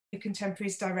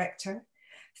Contemporaries Director.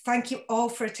 Thank you all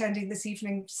for attending this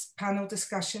evening's panel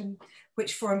discussion,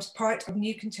 which forms part of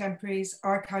New Contemporaries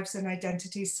Archives and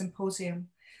Identities Symposium,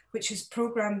 which is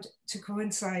programmed to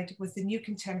coincide with the New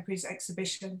Contemporaries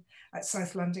exhibition at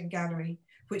South London Gallery,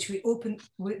 which we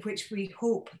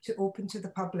hope to open to the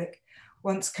public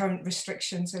once current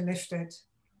restrictions are lifted.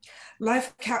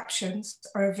 Live captions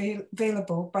are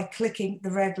available by clicking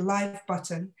the red Live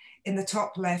button in the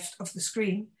top left of the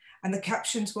screen, and the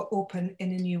captions will open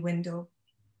in a new window.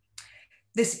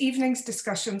 This evening's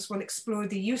discussions will explore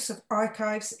the use of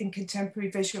archives in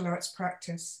contemporary visual arts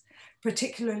practice,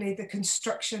 particularly the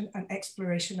construction and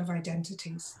exploration of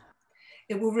identities.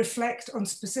 It will reflect on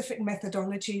specific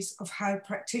methodologies of how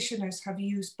practitioners have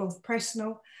used both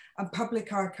personal and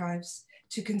public archives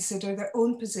to consider their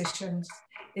own positions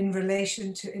in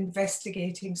relation to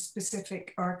investigating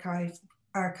specific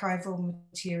archival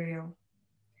material.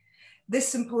 This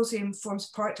symposium forms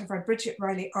part of our Bridget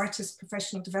Riley Artist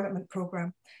Professional Development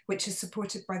Programme, which is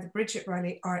supported by the Bridget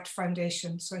Riley Art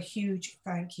Foundation, so a huge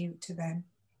thank you to them.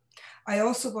 I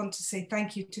also want to say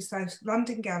thank you to South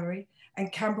London Gallery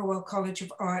and Camberwell College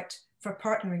of Art for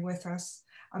partnering with us,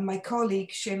 and my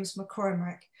colleague Seamus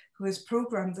McCormack, who has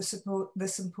programmed the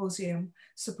symposium,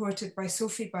 supported by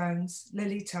Sophie Bounds,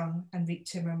 Lily Tung and Reet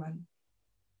Timmerman.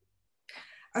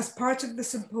 As part of the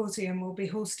symposium, we'll be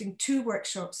hosting 2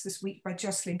 workshops this week by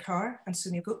Jocelyn Carr and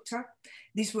Sunil Gupta.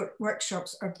 These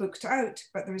workshops are booked out,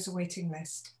 but there is a waiting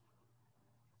list.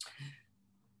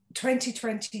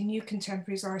 2020 New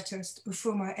Contemporaries artist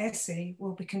Ufoma Esse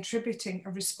will be contributing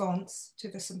a response to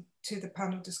the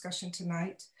panel discussion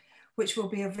tonight, which will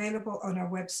be available on our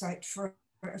website for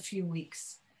a few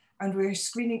weeks. And we're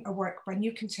screening a work by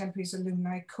New Contemporaries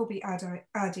alumni Kobe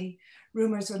Addy,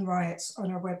 Rumours and Riots,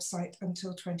 on our website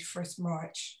until 21st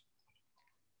March.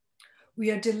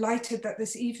 We are delighted that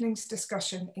this evening's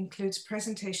discussion includes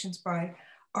presentations by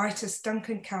artist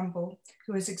Duncan Campbell,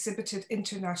 who has exhibited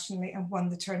internationally and won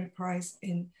the Turner Prize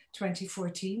in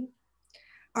 2014.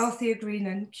 Althea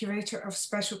Greenan, Curator of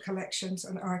Special Collections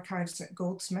and Archives at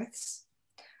Goldsmiths.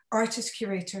 Artist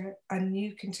Curator and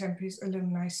New Contemporaries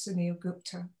alumni Sunil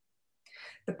Gupta.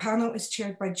 The panel is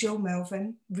chaired by Jo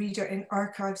Melvin, Reader in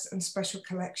Archives and Special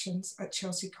Collections at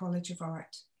Chelsea College of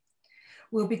Art.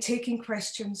 We'll be taking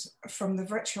questions from the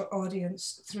virtual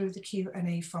audience through the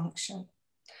Q&A function.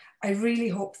 I really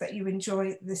hope that you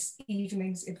enjoy this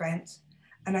evening's event,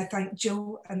 and I thank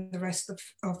Jo and the rest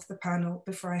of the panel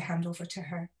before I hand over to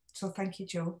her. So thank you,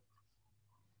 Jo.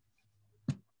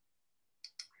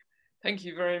 Thank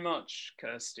you very much,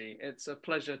 Kirsty. It's a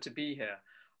pleasure to be here.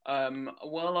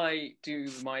 While I do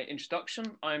my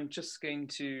introduction, I'm just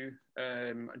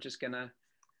gonna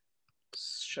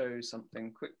show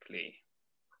something quickly.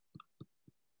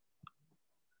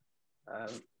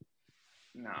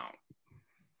 Now,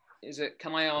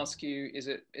 can I ask you, is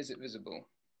it visible?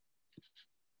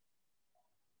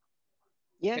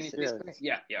 Yes, it is.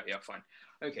 Yeah, fine.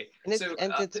 Okay.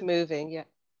 And it's moving, yeah.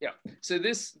 Yeah, so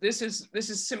this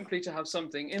is simply to have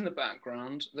something in the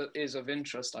background that is of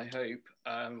interest, I hope,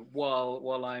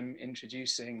 while I'm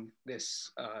introducing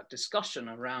this discussion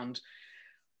around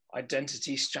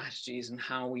identity strategies and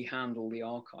how we handle the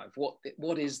archive.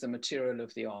 What is the material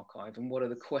of the archive, and what are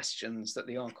the questions that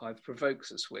the archive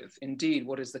provokes us with? Indeed,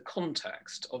 what is the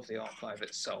context of the archive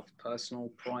itself? Personal,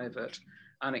 private,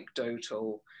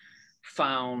 anecdotal,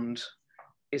 found?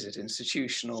 Is it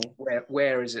institutional?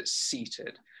 Where is it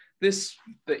seated? This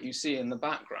that you see in the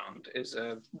background is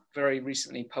a very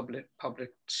recently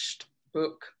published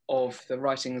book of the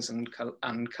writings and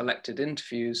collected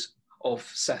interviews of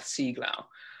Seth Sieglau,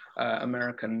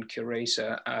 American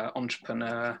curator,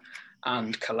 entrepreneur,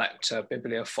 and collector,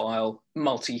 bibliophile,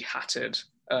 multi-hatted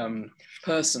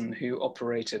person who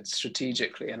operated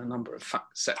strategically in a number of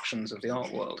sections of the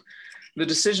art world. The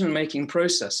decision-making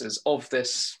processes of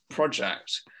this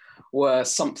project were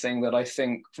something that I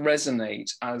think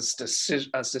resonate as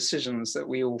decisions that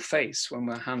we all face when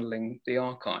we're handling the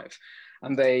archive.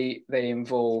 And they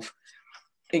involve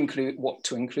what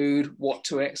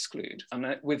to exclude.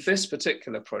 And with this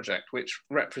particular project, which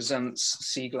represents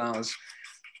Sieglau's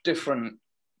different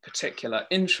particular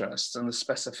interests and the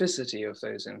specificity of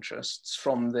those interests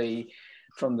from the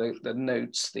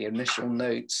notes, the initial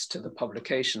notes, to the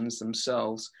publications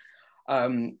themselves.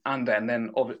 And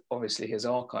then obviously his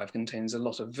archive contains a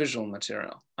lot of visual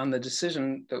material. And the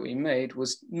decision that we made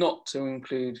was not to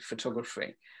include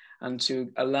photography and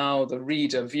to allow the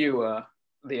reader, viewer,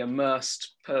 the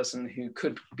immersed person who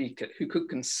could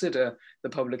consider the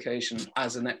publication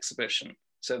as an exhibition,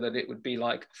 so that it would be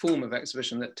like a form of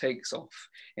exhibition that takes off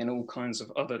in all kinds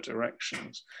of other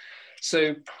directions.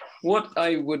 So what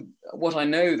I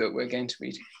know that we're going to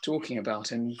be talking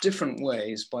about in different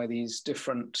ways by these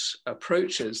different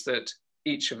approaches that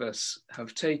each of us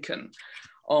have taken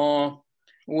are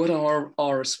what are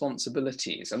our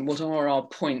responsibilities and what are our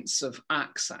points of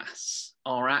access,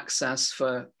 our access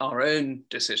for our own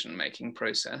decision-making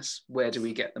process, where do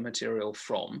we get the material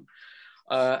from,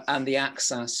 and the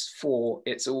access for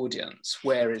its audience,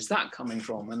 where is that coming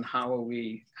from, and how are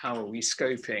we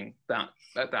scoping that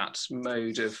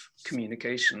mode of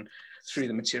communication through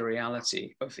the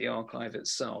materiality of the archive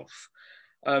itself.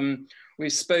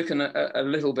 We've spoken a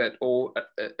little bit or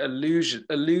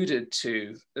alluded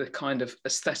to the kind of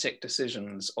aesthetic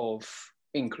decisions of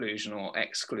inclusion or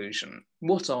exclusion.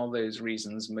 What are those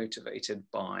reasons motivated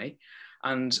by?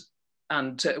 And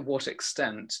to what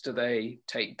extent do they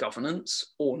take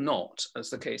governance or not, as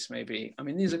the case may be? I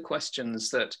mean, these are questions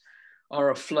that are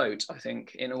afloat, I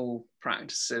think, in all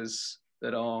practices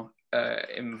that are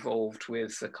involved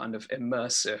with the kind of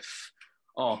immersive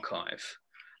archive.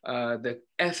 The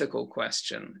ethical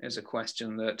question is a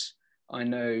question that I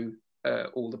know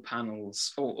all the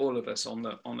panels, or all of us on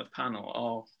the panel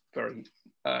are very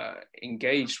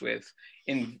engaged with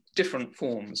in different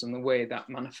forms, and the way that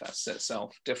manifests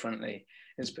itself differently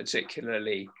is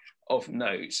particularly of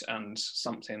note and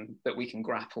something that we can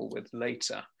grapple with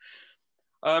later.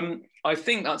 I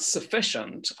think that's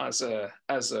sufficient as a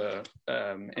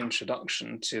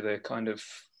introduction to the kind of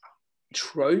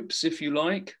tropes, if you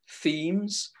like,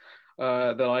 themes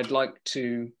that I'd like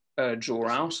to draw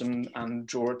out and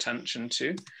draw attention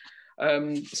to.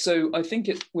 So I think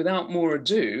without more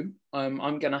ado,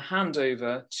 I'm going to hand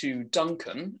over to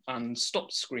Duncan and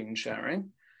stop screen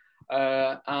sharing,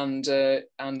 and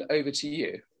over to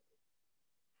you.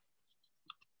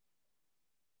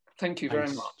 Thank you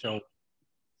very much. Jo.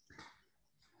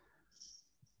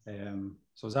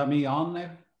 So is that me on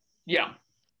now? Yeah.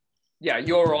 Yeah,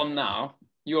 you're on now.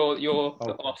 You're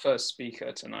okay. Our first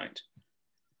speaker tonight.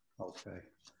 Okay.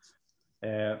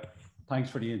 Thanks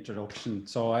for the introduction.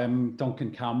 So I'm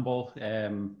Duncan Campbell.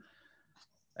 I'm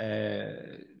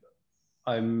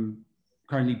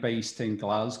currently based in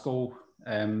Glasgow.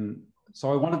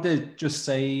 So I wanted to just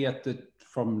say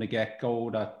from the get-go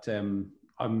that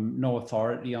I'm no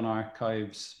authority on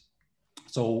archives.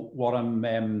 So what I'm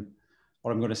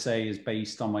going to say is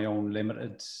based on my own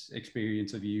limited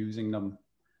experience of using them.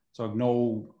 So I've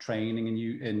no training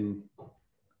in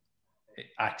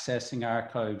accessing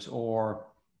archives or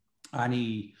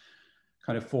any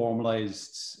kind of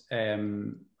formalized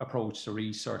approach to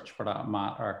research for that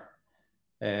matter.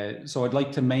 So I'd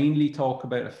like to mainly talk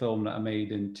about a film that I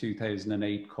made in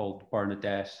 2008 called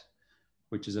Bernadette,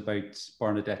 which is about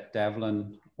Bernadette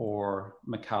Devlin, or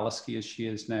McCalliskey as she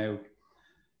is now.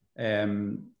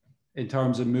 In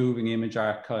terms of moving image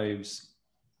archives,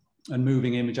 and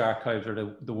moving image archives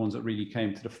are the ones that really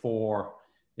came to the fore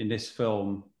in this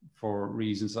film for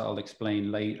reasons that I'll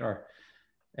explain later.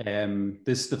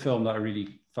 This is the film that I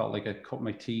really felt like I cut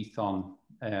my teeth on.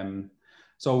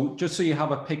 So just so you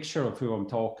have a picture of who I'm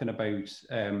talking about,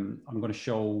 I'm going to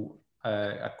show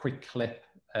a quick clip,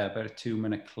 about a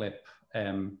 2-minute clip,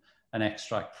 an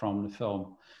extract from the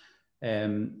film.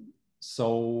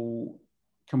 So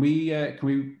can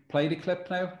we play the clip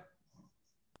now?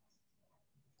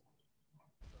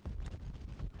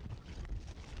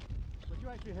 Would you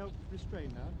actually help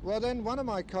restrain that? Well, then one of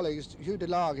my colleagues, Hugh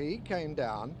Delagi, he came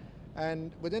down,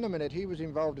 and within a minute he was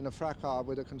involved in a fracas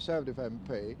with a Conservative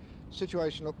MP.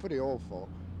 Situation looked pretty awful.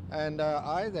 And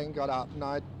I then got up and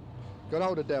I got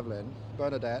hold of Devlin,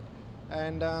 Bernadette,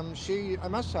 and she, I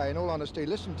must say, in all honesty,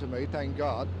 listened to me, thank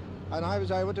God, and I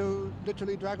was able to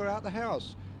literally drag her out the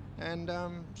house. And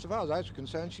so far as I was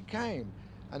concerned, she came.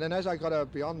 And then as I got her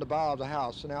beyond the bar of the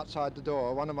house and outside the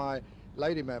door, one of my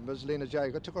lady members, Lena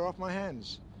Jager, took her off my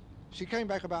hands. She came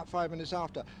back about 5 minutes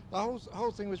after. The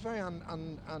whole thing was very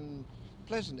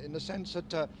unpleasant in the sense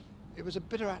that it was a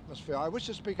bitter atmosphere. I wish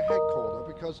the Speaker had called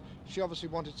her because she obviously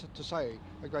wanted to say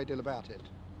a great deal about it.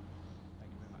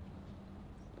 Thank you very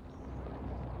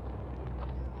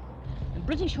much. The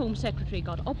British Home Secretary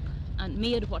got up and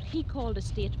made what he called a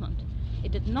statement.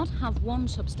 It did not have one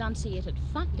substantiated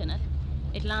fact in it.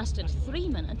 It lasted 3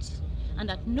 minutes,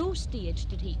 and at no stage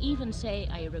did he even say,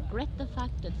 "I regret the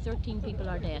fact that 13 people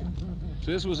are dead."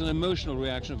 So this was an emotional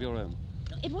reaction of your own?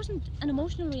 It wasn't an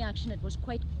emotional reaction, it was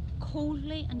quite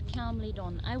coldly and calmly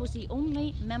done. I was the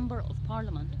only member of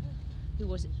Parliament who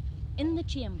was in the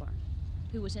chamber,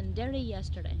 who was in Derry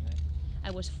yesterday.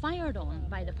 I was fired on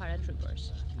by the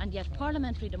paratroopers, and yet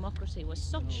parliamentary democracy was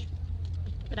such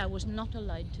that I was not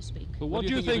allowed to speak. But what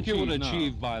do you think you would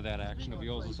achieve by that action of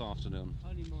yours this afternoon?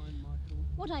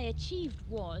 What I achieved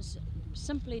was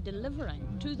simply delivering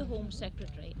to the Home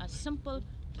Secretary a simple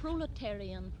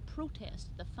proletarian protest,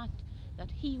 the fact that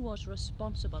he was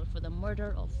responsible for the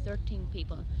murder of 13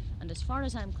 people. And as far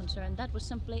as I'm concerned, that was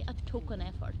simply a token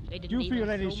effort. Do you feel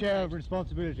any share of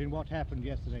responsibility in what happened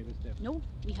yesterday, Ms. Devlin? No,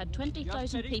 we had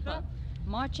 20,000 people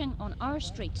marching on our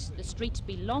streets. The streets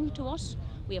belong to us.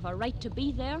 We have a right to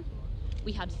be there.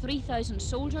 We had 3,000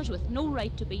 soldiers with no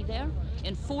right to be there,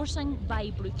 enforcing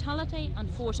by brutality and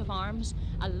force of arms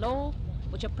a law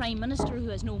which a Prime Minister who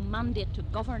has no mandate to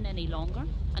govern any longer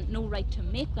and no right to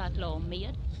make that law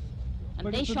made. And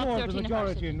but they it's shot the law 13 of the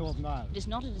majority in Northern Ireland. It is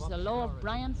not, it is the law of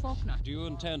Brian Faulkner. Do you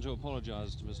intend to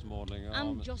apologise to Mr. Maudling?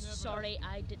 I'm just sorry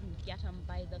I didn't get him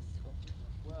by the throat.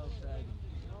 Well said.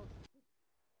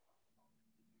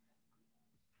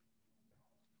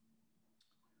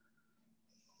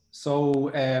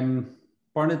 So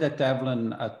Bernadette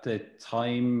Devlin, at the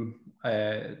time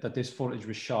that this footage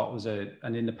was shot, was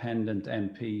an independent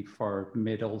MP for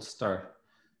Mid-Ulster,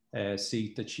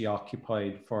 seat that she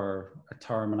occupied for a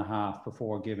term and a half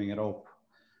before giving it up.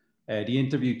 The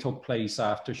interview took place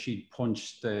after she'd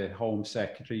punched the Home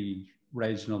Secretary,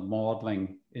 Reginald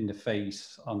Maudling, in the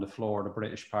face on the floor of the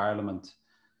British Parliament.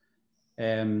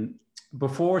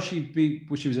 Before she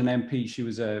was an MP, she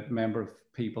was a member of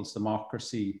People's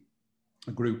Democracy,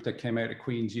 a group that came out of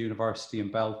Queen's University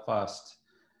in Belfast.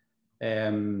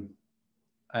 She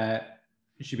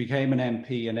became an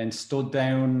MP and then stood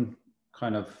down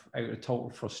kind of out of total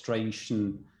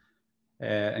frustration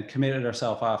and committed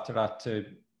herself after that to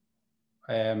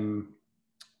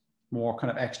more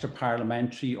kind of extra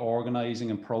parliamentary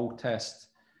organising and protest.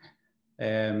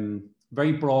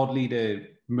 Very broadly, the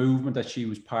movement that she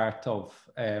was part of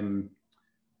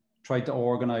tried to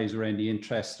organise around the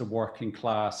interests of working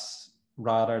class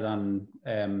rather than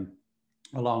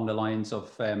along the lines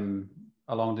of,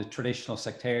 along the traditional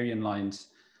sectarian lines.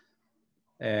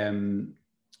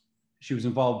 She was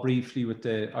involved briefly with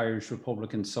the Irish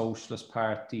Republican Socialist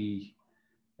Party.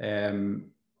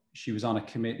 She was on a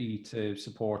committee to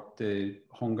support the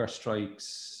hunger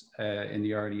strikes in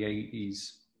the early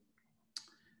 80s.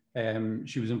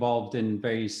 She was involved in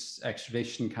various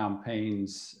extradition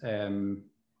campaigns.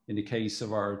 In the case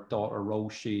of our daughter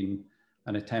Roisin,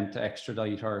 an attempt to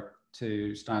extradite her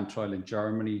to stand trial in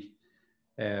Germany.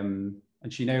 And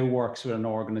she now works with an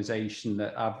organisation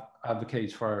that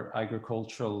advocates for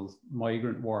agricultural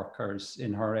migrant workers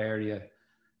in her area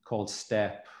called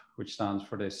STEP, which stands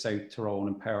for the South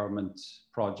Tyrone Empowerment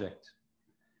Project.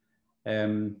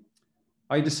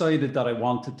 I decided that I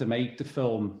wanted to make the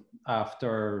film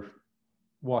after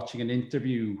watching an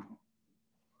interview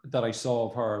that I saw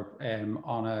of her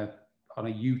on a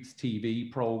youth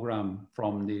TV program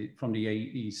from the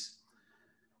 80s.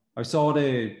 I saw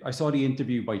the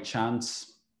interview by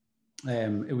chance.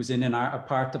 It was in a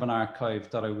part of an archive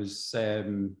that I was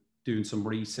doing some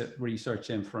research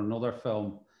in for another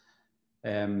film.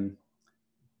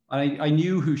 I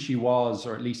knew who she was,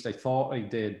 or at least I thought I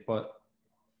did, but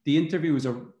the interview was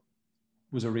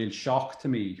a real shock to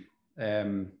me.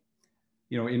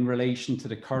 You know, in relation to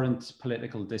the current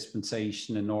political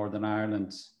dispensation in Northern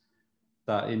Ireland,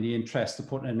 that in the interest of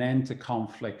putting an end to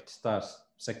conflict, that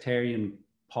sectarian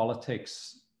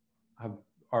politics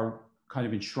are kind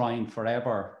of enshrined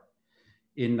forever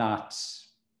in that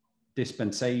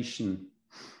dispensation.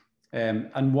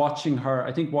 And watching her,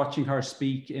 I think watching her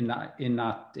speak in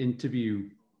that interview,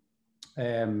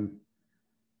 it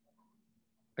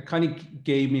kind of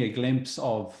gave me a glimpse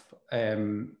of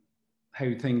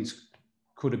how things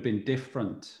could have been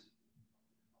different.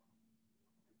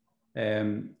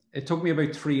 It took me about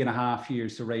 3.5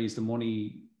 years to raise the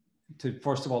money to,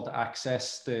 first of all, to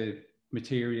access the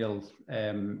material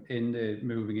in the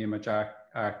Moving Image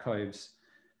Archives.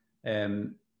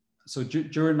 So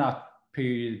during that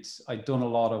period, I'd done a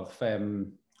lot of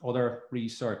other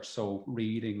research, so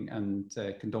reading and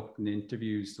conducting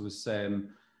interviews. There was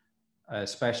a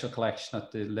special collection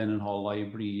at the Linen Hall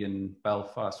Library in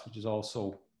Belfast, which is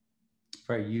also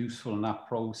very useful in that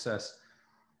process.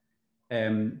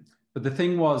 But the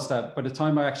thing was that by the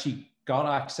time I actually got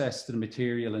access to the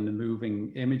material in the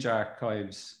Moving Image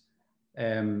Archives,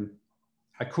 I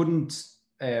couldn't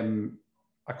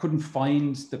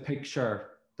find the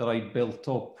picture that I built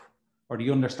up, or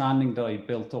the understanding that I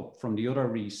built up from the other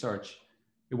research.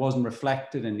 It wasn't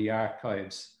reflected in the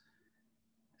archives.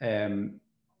 And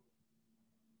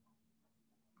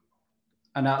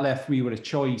that left me with a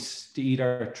choice to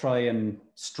either try and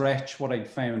stretch what I'd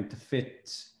found to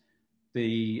fit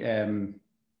the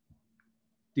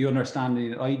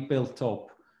understanding that I'd built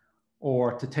up,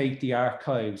 or to take the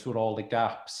archives with all the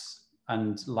gaps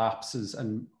and lapses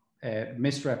and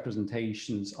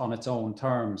misrepresentations on its own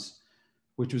terms,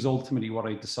 which was ultimately what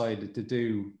I decided to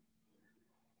do.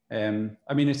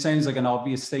 I mean, it sounds like an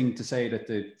obvious thing to say that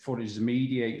the footage is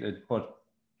mediated, but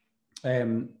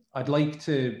I'd like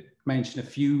to mention a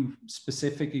few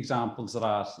specific examples of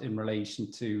that in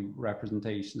relation to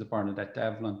representations of Bernadette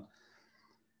Devlin.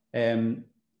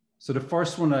 So the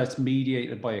first one that's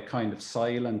mediated by a kind of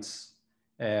silence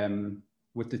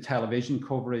with the television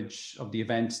coverage of the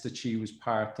events that she was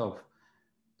part of.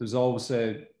 There's always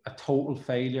a total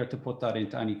failure to put that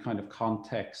into any kind of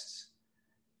context.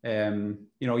 You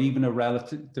know, even a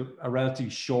relatively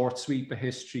short sweep of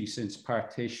history since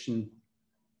partition.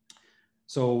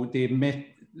 So the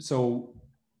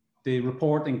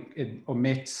reporting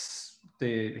omits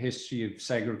the history of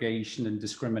segregation and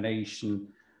discrimination,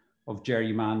 of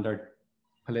gerrymandered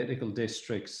political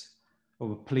districts,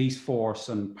 of a police force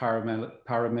and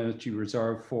paramilitary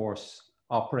reserve force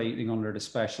operating under the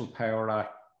Special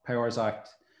Powers Act,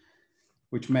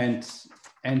 which meant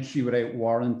entry without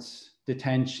warrant,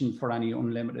 detention for any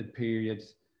unlimited period,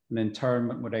 and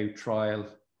internment without trial,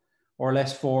 or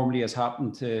less formally, as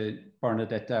happened to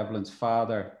Bernadette Devlin's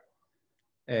father,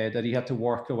 that he had to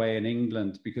work away in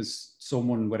England because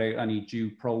someone without any due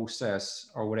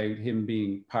process or without him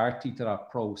being party to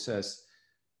that process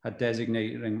had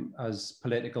designated him as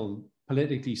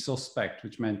politically suspect,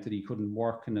 which meant that he couldn't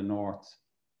work in the North.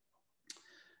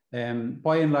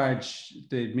 By and large,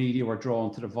 the media were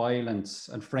drawn to the violence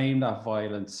and framed that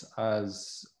violence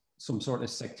as some sort of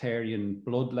sectarian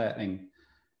bloodletting,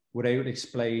 without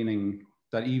explaining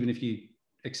that even if you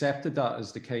accepted that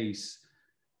as the case,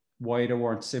 why there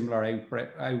weren't similar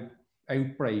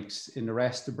outbreaks in the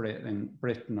rest of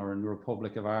Britain or in the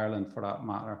Republic of Ireland for that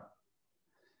matter.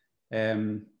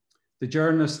 The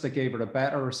journalists that gave her a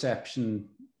better reception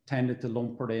tended to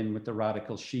lump her in with the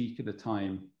radical chic at the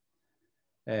time.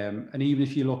 And even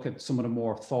if you look at some of the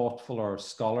more thoughtful or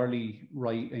scholarly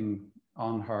writing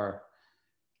on her,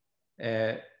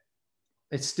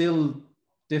 it's still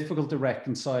difficult to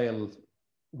reconcile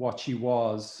what she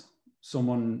was,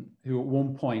 someone who at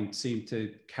one point seemed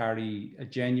to carry a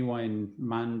genuine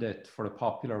mandate for a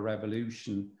popular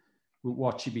revolution, with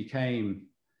what she became,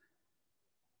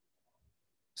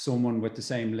 someone with the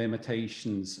same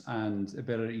limitations and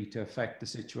ability to affect the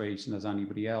situation as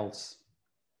anybody else.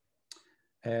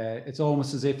 It's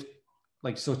almost as if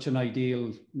like such an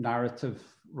ideal narrative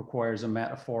requires a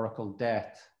metaphorical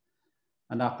death.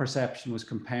 And that perception was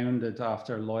compounded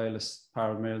after loyalist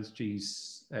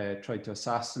paramilitaries tried to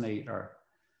assassinate her.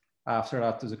 After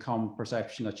that, there's a common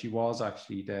perception that she was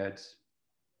actually dead.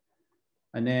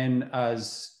 And then,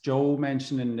 as Jo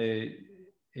mentioned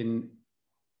in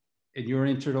your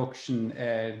introduction,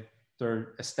 there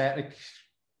are aesthetic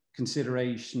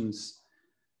considerations.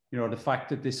 You know, the fact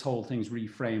that this whole thing's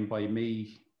reframed by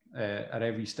me at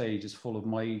every stage is full of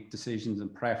my decisions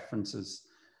and preferences.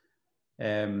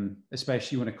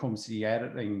 Especially when it comes to the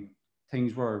editing,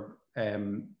 things were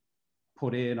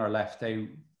put in or left out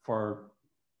for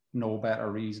no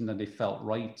better reason than they felt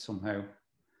right somehow.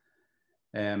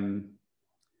 I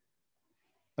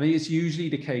think it's usually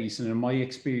the case, and in my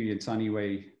experience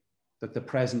anyway, that the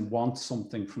present wants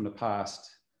something from the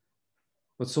past,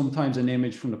 but sometimes an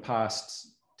image from the past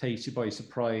takes you by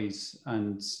surprise.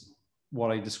 And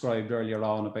what I described earlier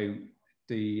on about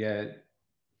the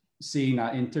seeing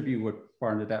that interview with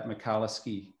Bernadette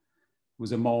McCalskey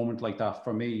was a moment like that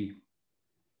for me.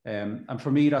 And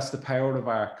for me, that's the power of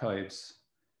archives.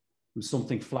 When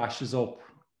something flashes up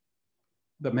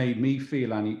that made me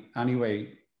feel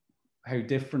anyway, how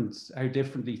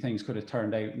differently things could have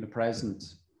turned out in the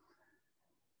present.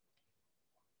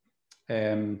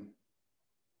 But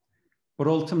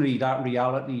ultimately that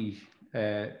reality,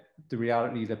 the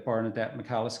reality that Bernadette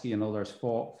McCalskey and others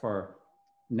fought for,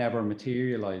 never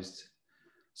materialized.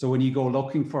 So when you go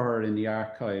looking for her in the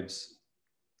archives,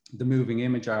 the moving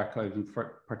image archive in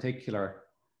particular,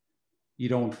 you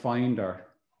don't find her.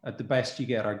 At the best you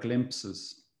get are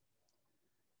glimpses.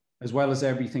 As well as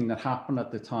everything that happened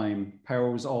at the time, power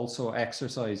was also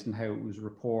exercised in how it was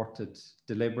reported,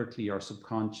 deliberately or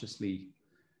subconsciously.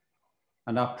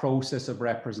 And that process of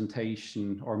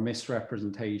representation or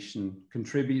misrepresentation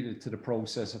contributed to the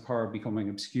process of her becoming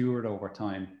obscured over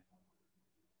time.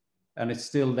 And it's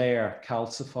still there,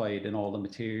 calcified in all the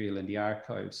material in the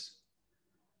archives.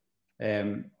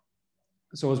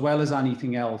 So as well as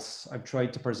anything else, I've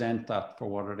tried to present that for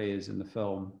what it is in the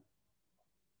film.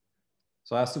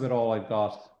 So that's about all I've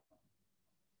got.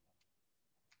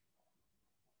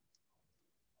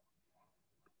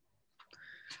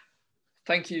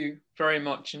 Thank you very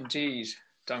much indeed,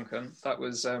 Duncan. That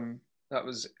was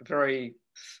very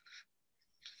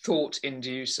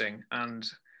thought-inducing and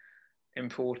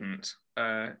important.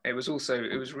 It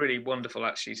was really wonderful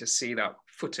actually to see that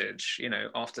footage, you know,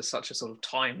 after such a sort of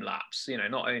time lapse, you know,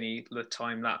 not only the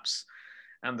time lapse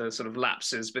and the sort of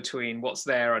lapses between what's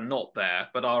there and not there,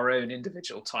 but our own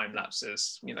individual time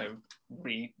lapses, you know,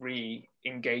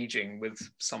 re-engaging with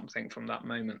something from that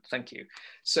moment. Thank you.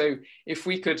 So if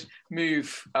we could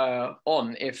move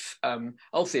on, if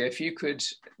Althea, if you could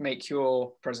make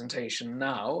your presentation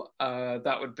now,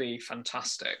 that would be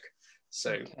fantastic.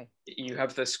 So okay. You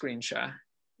have the screen share.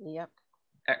 Yep.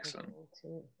 Excellent.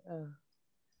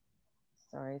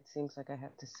 Sorry, it seems like I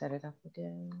have to set it up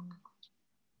again.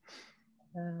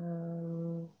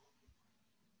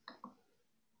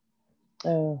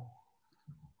 Oh,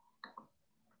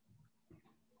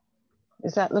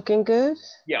 is that looking good?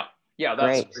 Yeah, that's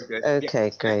great. Good. Okay,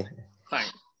 yeah. Great.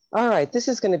 Thanks. All right, this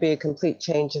is going to be a complete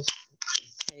change of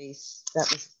pace. That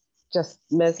was just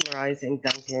mesmerizing,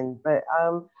 Duncan. But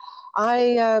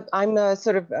I'm a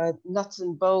sort of a nuts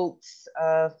and bolts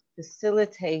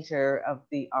facilitator of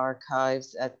the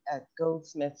archives at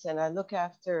Goldsmiths, and I look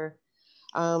after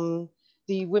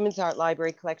the Women's Art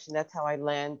Library collection. That's how I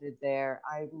landed there.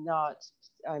 I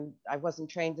wasn't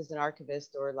trained as an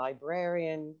archivist or a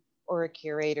librarian or a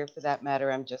curator for that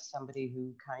matter. I'm just somebody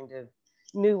who kind of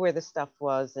knew where the stuff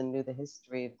was and knew the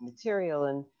history of material,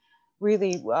 and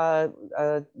really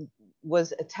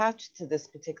was attached to this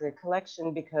particular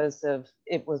collection because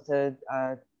it was a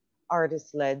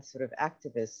artist-led sort of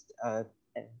activist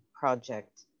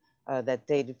project that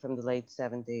dated from the late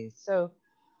 70s. So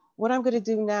what I'm going to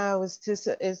do now is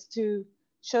to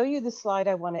show you the slide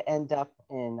I want to end up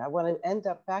in. I want to end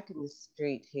up back in the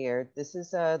street here. This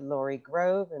is Laurie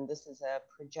Grove, and this is a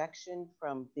projection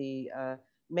from the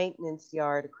maintenance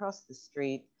yard across the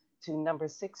street to number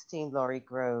 16 Laurie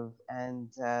Grove. And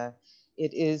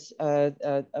it is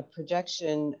a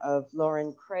projection of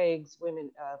Lauren Craig's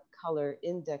Women of Color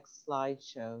Index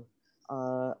slideshow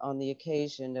on the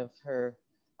occasion of her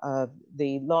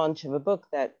the launch of a book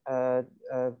that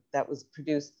that was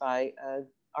produced by an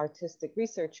artistic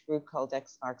research group called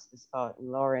X Marks the Spot. And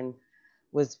Lauren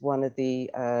was one of the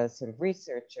sort of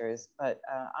researchers, but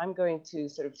I'm going to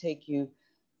sort of take you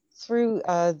through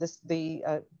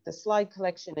the slide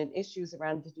collection and issues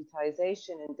around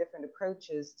digitization and different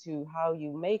approaches to how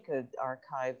you make an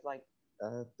archive, like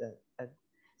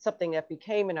something that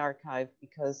became an archive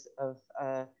because of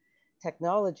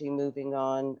technology moving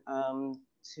on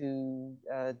through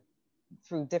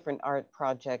different art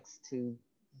projects to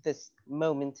this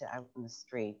moment out in the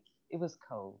street. It was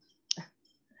cold.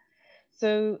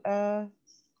 So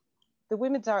the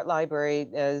Women's Art Library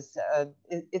is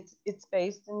it's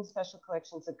based in special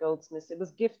collections at Goldsmiths. It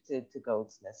was gifted to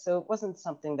Goldsmiths, so it wasn't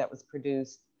something that was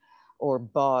produced or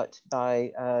bought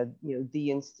by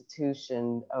the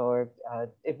institution, or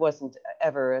it wasn't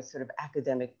ever a sort of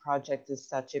academic project as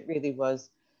such. It really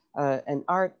was an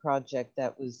art project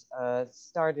that was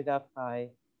started up by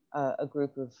a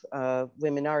group of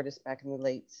women artists back in the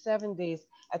late 70s.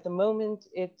 At the moment,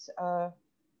 it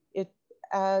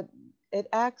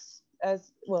acts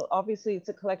as, well, obviously it's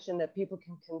a collection that people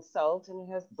can consult, and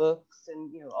it has books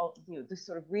and all this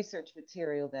sort of research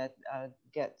material that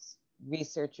gets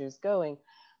researchers going.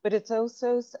 But it's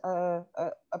also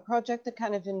a project that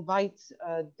kind of invites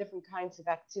different kinds of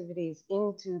activities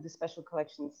into the special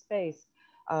collections space.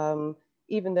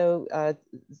 Even though,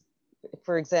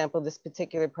 for example, this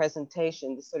particular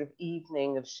presentation, this sort of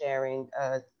evening of sharing,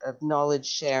 of knowledge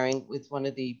sharing with one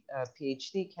of the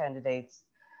PhD candidates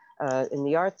in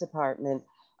the arts department,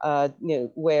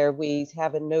 where we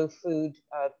have a no food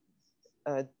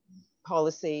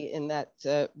policy in that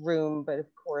room. But of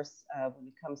course, when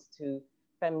it comes to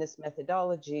feminist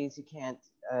methodologies, you can't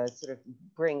sort of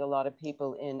bring a lot of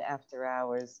people in after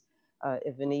hours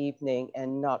of an evening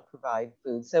and not provide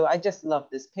food. So I just love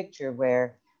this picture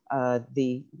where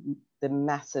the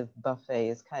massive buffet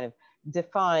is kind of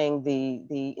defying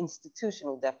the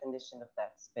institutional definition of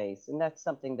that space. And that's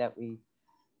something that we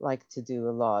like to do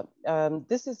a lot.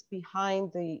 This is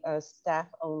behind the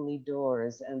staff-only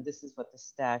doors, and this is what the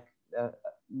stack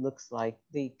looks like,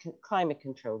 the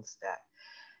climate-controlled stack.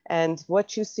 And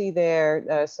what you see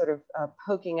there sort of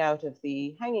poking out of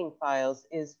the hanging files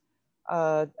is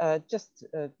just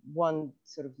one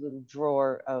sort of little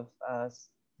drawer of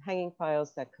hanging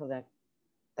files that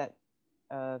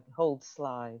hold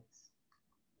slides.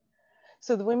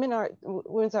 So the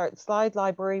Women's Art Slide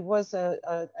Library was a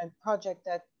project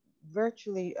that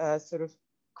virtually sort of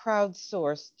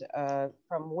crowdsourced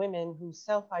from women who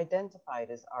self-identified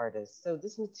as artists. So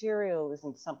this material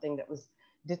isn't something that was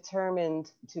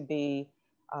determined to be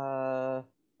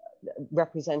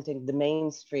representing the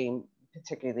mainstream,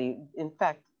 particularly. In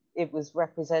fact, it was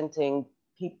representing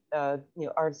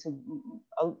artists who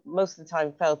most of the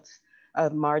time felt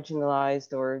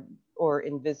marginalized or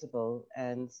invisible.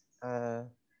 And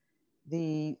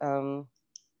the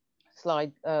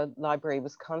slide library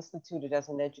was constituted as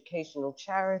an educational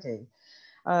charity,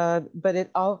 but it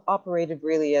operated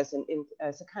really as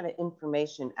a kind of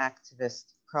information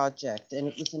activist project, and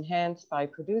it was enhanced by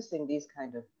producing these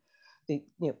kind of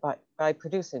by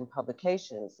producing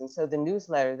publications. And so the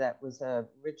newsletter that was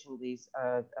originally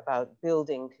about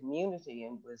building community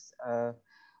and was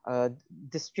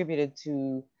distributed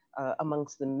to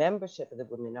amongst the membership of the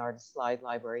Women Artists Slide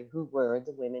Library, who were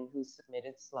the women who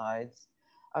submitted slides,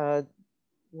 the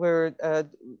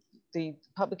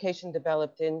publication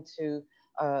developed into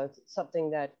something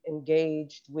that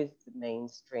engaged with the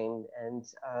mainstream and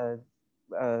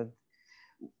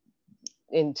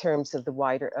in terms of the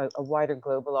a wider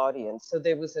global audience. So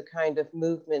there was a kind of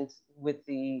movement with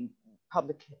the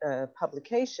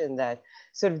publication that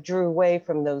sort of drew away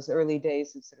from those early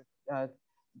days of sort of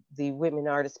the women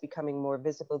artists becoming more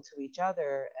visible to each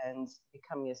other and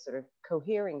becoming a sort of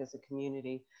cohering as a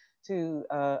community, to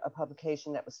a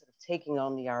publication that was sort of taking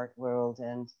on the art world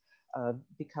and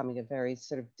becoming a very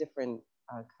sort of different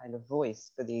kind of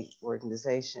voice for the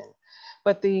organization.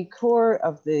 But the core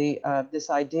of this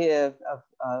idea of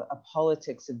a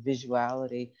politics of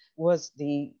visuality was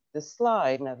the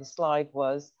slide. Now the slide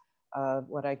was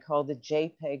what I call the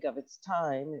JPEG of its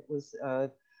time. It was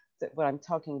what I'm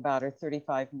talking about are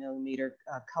 35mm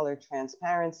color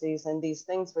transparencies, and these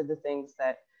things were the things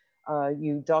that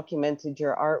you documented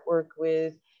your artwork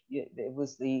with. It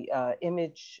was the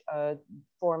image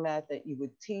format that you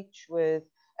would teach with,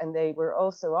 and they were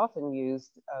also often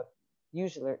used,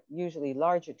 usually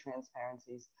larger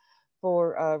transparencies,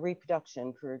 for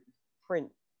reproduction, for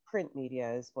print media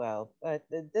as well. But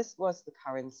this was the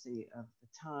currency of the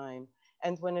time.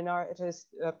 And when an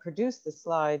artist produced the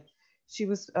slide, she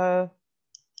was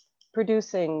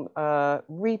reproducing,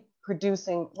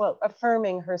 well,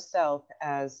 affirming herself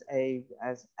as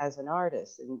an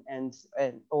artist,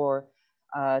 or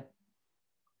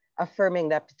affirming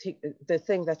the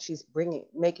thing that she's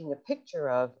making a picture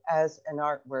of as an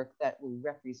artwork that will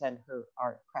represent her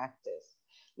art practice.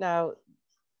 Now,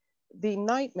 the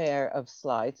nightmare of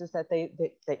slides is that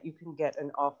that you can get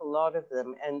an awful lot of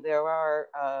them, and there are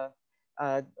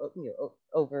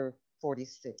over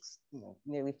 46,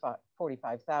 nearly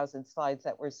 45,000 slides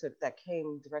that were that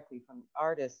came directly from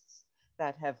artists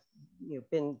that have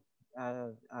been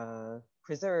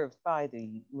preserved by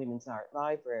the Women's Art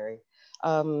Library.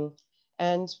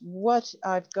 And what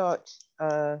I've got,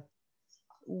 my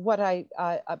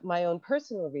own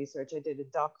personal research, I did a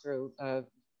doctoral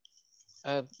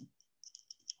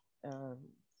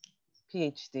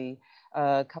PhD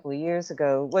a couple of years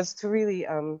ago, was to really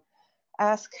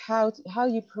ask how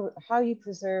you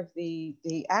preserve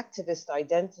the activist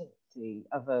identity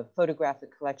of a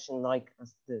photographic collection like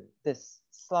this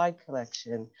slide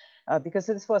collection, because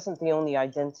this wasn't the only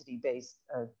identity-based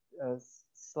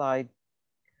slide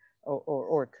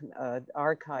or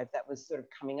archive that was sort of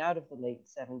coming out of the late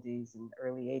 70s and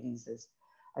early 80s, as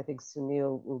I think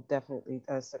Sunil will definitely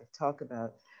sort of talk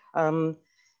about. And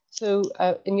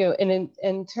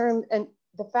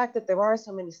the fact that there are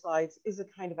so many slides is a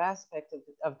kind of aspect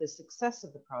of the success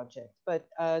of the project, but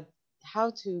how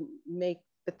to make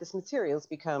this materials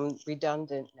become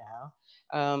redundant now.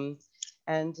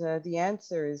 And the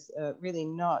answer is really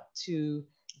not to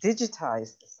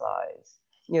digitize the slides.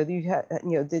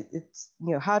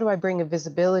 How do I bring a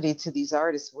visibility to these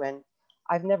artists when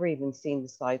I've never even seen the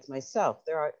slides myself?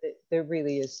 There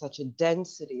really is such a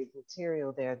density of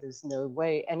material there. There's no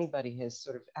way anybody has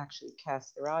sort of actually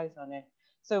cast their eyes on it.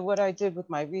 So what I did with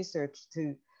my research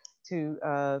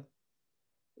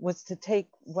was to take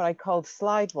what I called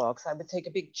slide walks. I would take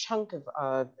a big chunk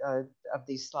of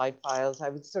these slide files. I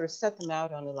would sort of set them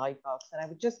out on a light box, and I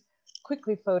would just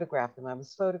quickly photograph them. I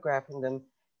was photographing them,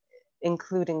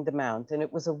 including the mount, and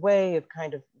it was a way of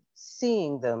kind of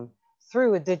seeing them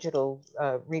through a digital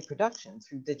reproduction,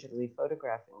 through digitally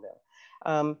photographing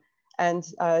them.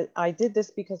 I did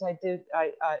this because I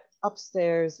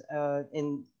upstairs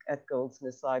at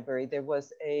Goldsmith's Library, there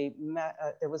was a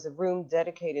room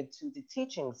dedicated to the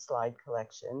teaching slide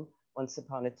collection once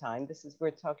upon a time.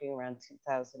 We're talking around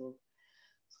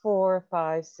 2004,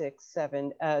 5, 6,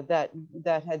 7, that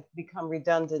had become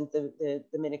redundant the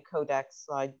minute Kodak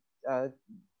slide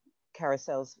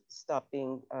carousels stopped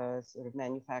being sort of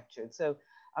manufactured. So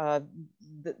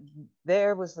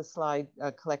there was the slide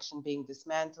collection being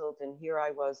dismantled, and here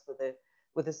I was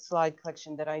with a slide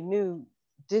collection that I knew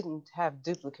didn't have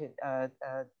duplicate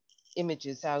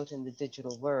images out in the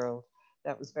digital world.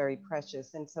 That was very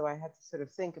precious. And so I had to sort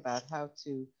of think about how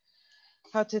to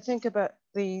think about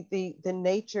the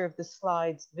nature of the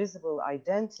slide's visible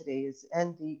identities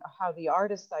and how the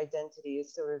artist identity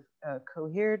is sort of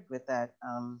cohered with that,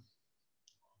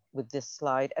 with this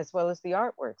slide, as well as the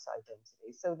artwork's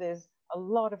identity. So there's a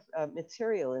lot of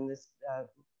material in this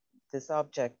this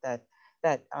object that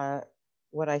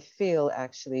what I feel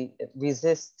actually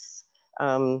resists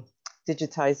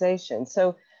digitization.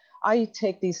 So I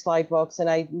take these slide walks and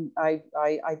I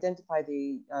identify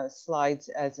the slides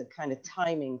as a kind of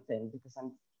timing thing because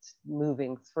I'm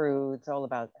moving through. It's all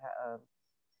about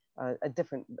a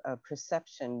different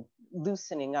perception,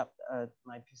 loosening up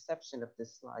my perception of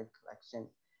this slide collection.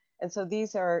 And so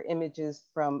these are images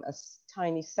from a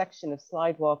tiny section of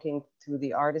slide walking through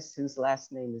the artist whose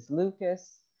last name is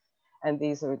Lucas. And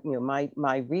these are, you know,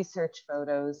 my research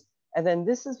photos. And then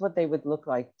this is what they would look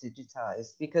like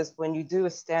digitized, because when you do a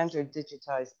standard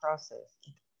digitized process,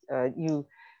 you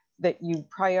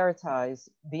prioritize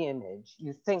the image.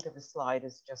 You think of a slide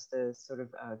as just a sort of,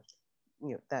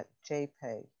 you know, that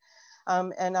JPEG.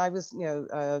 And I was, you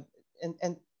know,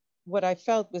 and what I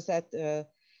felt was that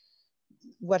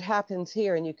what happens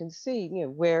here, and you can see, you know,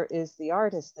 where is the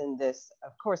artist in this?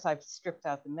 Of course, I've stripped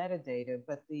out the metadata,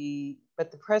 but the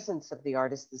presence of the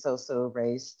artist is also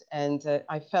erased. And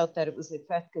I felt that it was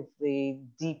effectively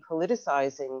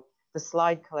depoliticizing the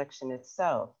slide collection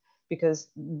itself, because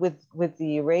with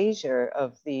the erasure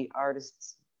of the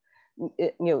artist's,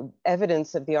 you know,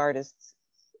 evidence of the artist's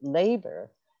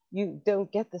labor, you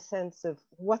don't get the sense of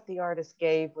what the artist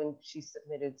gave when she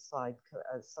submitted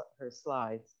her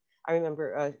slides. I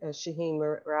remember Shaheen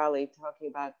Raleigh talking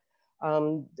about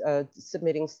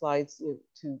submitting slides, you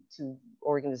know, to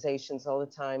organizations all the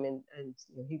time, and you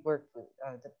know, he worked with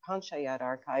the Panchayat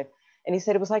archive, and he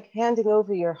said it was like handing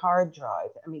over your hard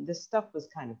drive. I mean, this stuff was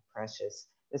kind of precious.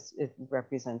 It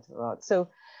represents a lot. So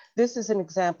this is an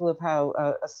example of how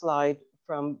a slide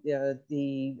from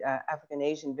the African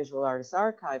Asian Visual Artists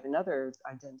Archive, another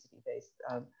identity-based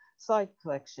slide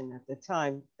collection at the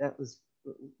time that was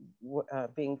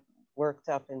being worked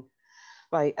up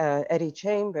by Eddie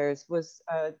Chambers, was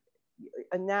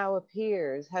now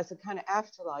appears, has a kind of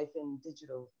afterlife in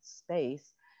digital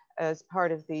space as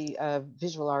part of the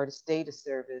Visual Artist Data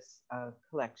Service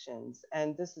collections.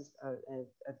 And this is an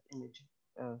image,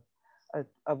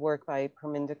 a work by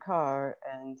Parminder Kaur,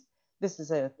 and this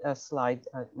is a slide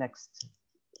next,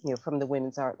 you know, from the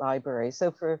Women's Art Library.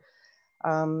 So for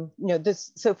you know,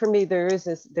 so for me, there is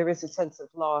a sense of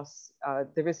loss.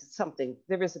 There is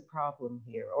a problem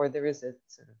here, or there is a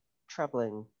sort of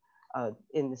troubling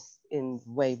in the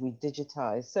way we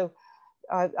digitize. So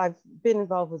I've been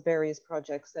involved with various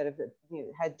projects that have, you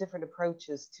know, had different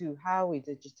approaches to how we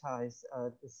digitize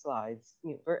the slides,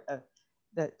 you know,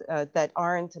 that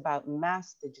aren't about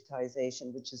mass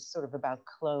digitization, which is sort of about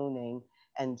cloning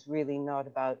and really not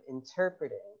about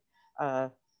interpreting.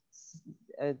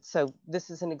 So this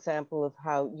is an example of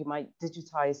how you might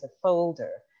digitize a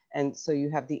folder. And so you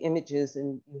have the images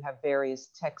and you have various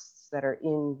texts that are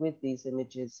in with these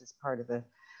images as part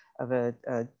of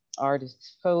a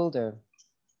artist's folder.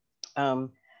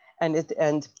 And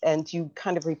you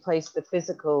kind of replace the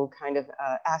physical kind of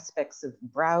aspects of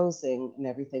browsing and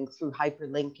everything through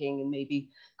hyperlinking and maybe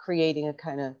creating a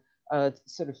kind of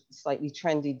sort of slightly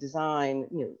trendy design.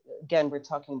 You know, again, we're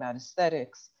talking about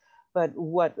aesthetics. But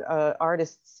what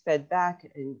artists fed back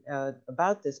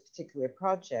about this particular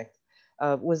project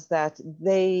was that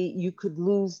you could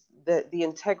lose the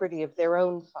integrity of their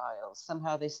own files.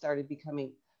 Somehow they started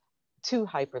becoming too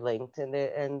hyperlinked, and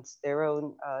their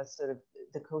own sort of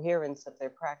the coherence of their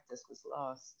practice was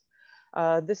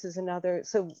lost. This is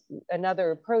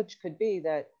another approach could be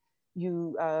that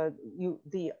you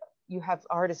have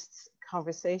artists'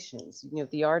 conversations. You know,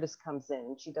 the artist comes in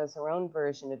and she does her own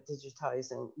version of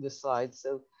digitizing the slides.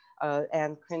 So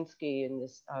Anne Krinsky in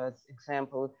this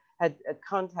example had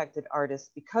contacted artists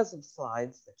because of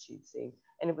slides that she'd seen.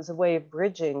 And it was a way of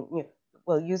bridging, you know,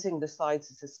 well, using the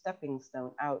slides as a stepping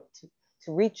stone out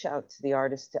to reach out to the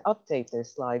artist to update their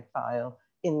slide file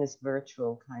in this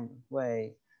virtual kind of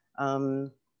way.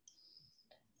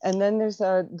 And then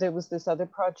there was this other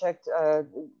project,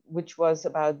 which was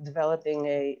about developing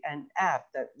an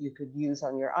app that you could use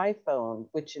on your iPhone,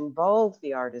 which involved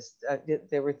the artist.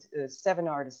 There were 7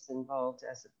 artists involved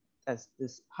as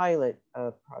this pilot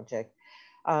project.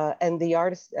 And the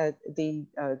artist, the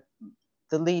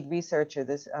lead researcher,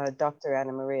 this Dr.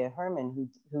 Anna Maria Herman,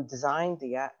 who designed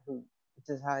the app, who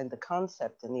designed the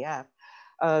concept in the app,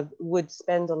 would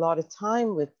spend a lot of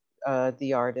time with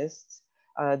the artists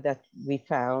that we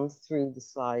found through the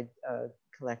slide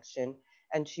collection.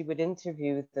 And she would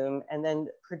interview them and then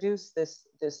produce this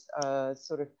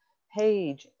sort of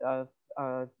page of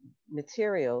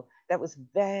material that was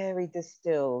very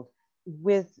distilled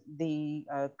with the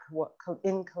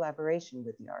in collaboration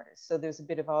with the artist. So there's a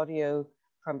bit of audio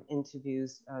from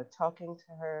interviews talking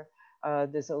to her.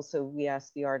 There's also, we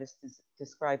asked the artist to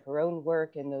describe her own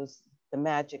work in the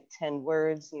magic 10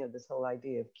 words, you know, this whole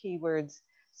idea of keywords,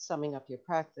 summing up your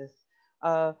practice.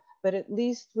 But at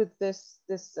least with this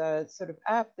sort of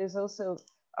app, there's also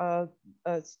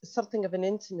something of an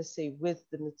intimacy with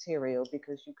the material,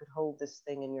 because you could hold this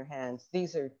thing in your hands.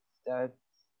 These are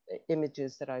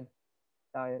images that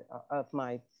of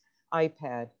my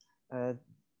iPad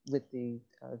with the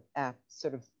app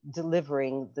sort of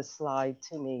delivering the slide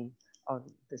to me on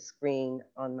the screen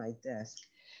on my desk.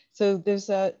 So there's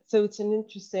so it's an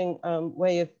interesting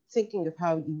way of thinking of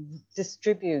how you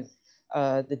distribute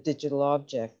the digital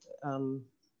object.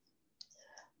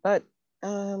 But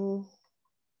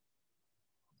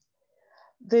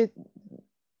there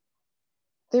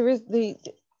is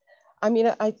I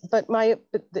mean,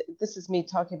 this is me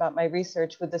talking about my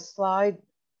research with a slide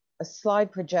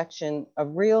projection, a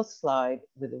real slide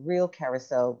with a real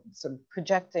carousel, sort of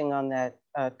projecting on that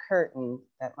curtain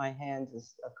that my hand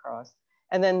is across.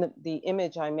 And then the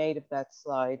image I made of that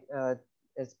slide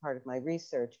as part of my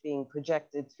research being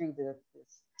projected through this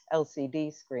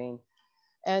LCD screen.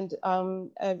 And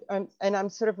I'm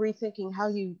sort of rethinking how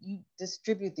you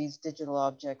distribute these digital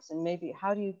objects, and maybe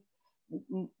how do you,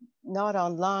 not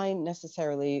online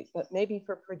necessarily, but maybe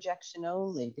for projection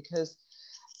only, because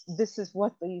this is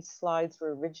what these slides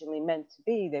were originally meant to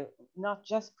be. They're not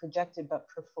just projected, but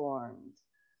performed.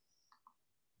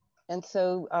 And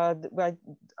so I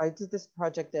did this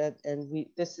project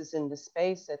this is in the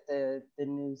space at the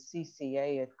new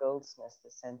CCA at Goldsmiths, the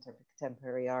Center for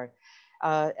Contemporary Art.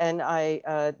 And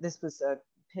this was a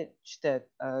pitch that,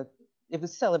 it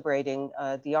was celebrating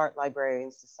the Art Librarian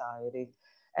Society.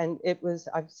 And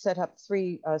I've set up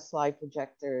 3 slide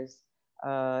projectors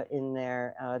in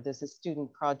there. There's a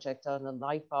student project on a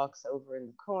light box over in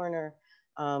the corner.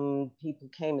 People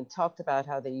came and talked about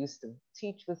how they used to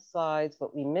teach with slides,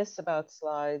 what we miss about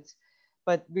slides.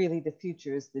 But really the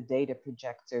future is the data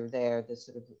projector there, the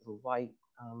sort of little white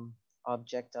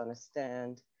object on a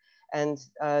stand. And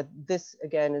this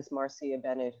again is Marcia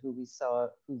Bennett, who we saw,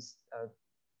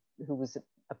 who was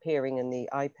appearing in the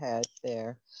iPad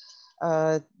there.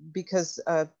 Because,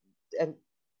 and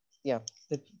yeah,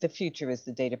 the future is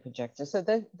the data projector. So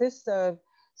this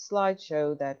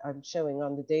slideshow that I'm showing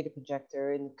on the data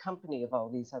projector in company of all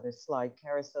these other slide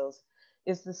carousels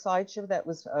is the slideshow that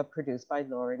was produced by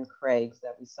Lauren Craig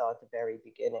that we saw at the very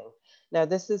beginning. Now,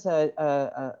 this is a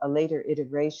later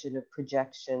iteration of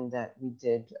projection that we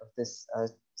did of this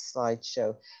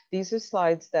slideshow. These are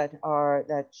slides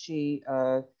that she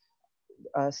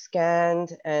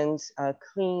scanned and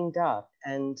cleaned up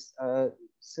and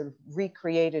sort of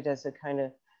recreated as a kind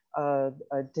of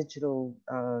a digital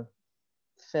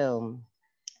film.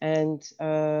 And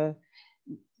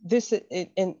this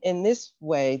in this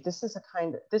way, this is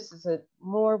a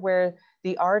more where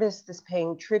the artist is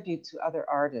paying tribute to other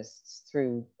artists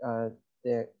through her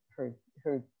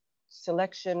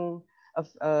selection of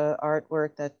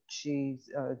artwork that she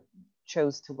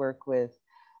chose to work with.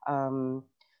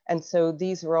 And so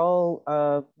these are all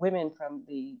women from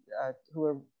the who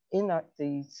are in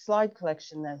the slide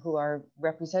collection who are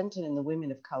represented in the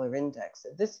Women of Color Index.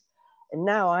 And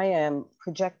now I am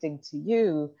projecting to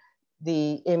you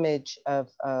the image of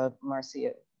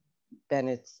Marcia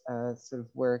Bennett's sort of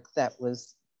work that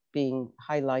was being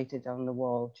highlighted on the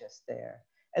wall just there.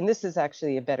 And this is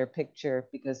actually a better picture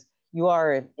because you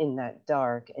are in that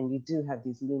dark and you do have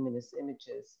these luminous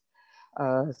images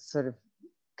sort of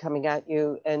coming at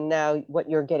you. And now what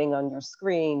you're getting on your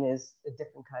screen is a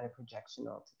different kind of projection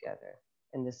altogether.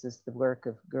 And this is the work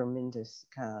of Gurminder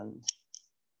Sikand.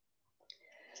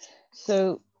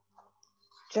 So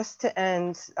just to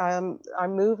end, I'm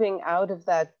moving out of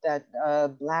that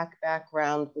black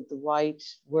background with the white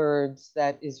words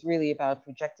that is really about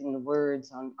projecting the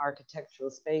words on architectural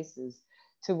spaces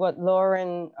to what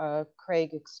Lauren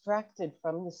Craig extracted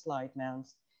from the slide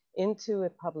mounts into a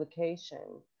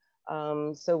publication.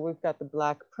 So we've got the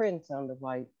black print on the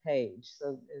white page.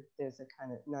 So there's a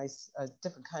kind of nice,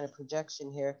 different kind of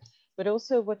projection here. But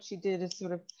also what she did is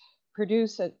sort of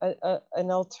produce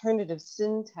an alternative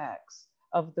syntax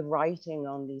of the writing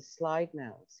on these slide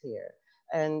mounts here.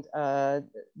 And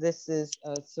this is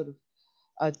sort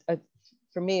of,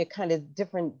 for me, a kind of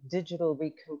different digital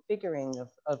reconfiguring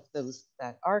of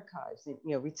that archives, you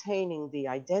know, retaining the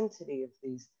identity of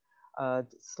these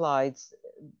slides,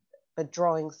 but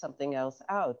drawing something else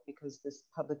out, because this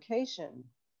publication,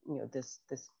 this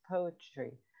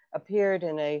poetry appeared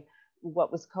in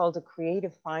what was called a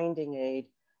creative finding aid,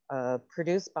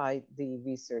 produced by the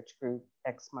research group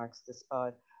X Marks the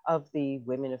Spot of the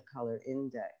Women of Color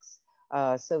Index.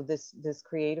 So this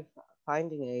creative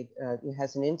finding aid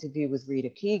has an interview with Rita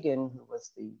Keegan, who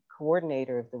was the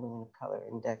coordinator of the Women of Color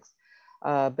Index,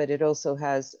 but it also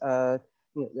has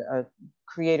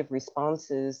creative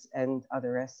responses and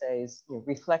other essays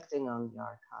reflecting on the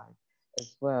archive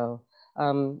as well.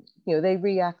 They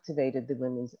reactivated the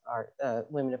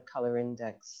Women of Color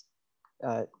Index,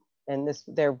 and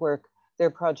their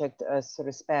project sort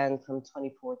of spanned from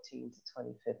 2014 to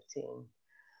 2015.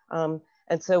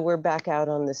 And so we're back out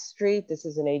on the street. This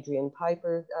is an Adrian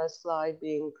Piper slide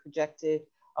being projected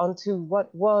onto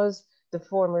what was the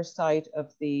former site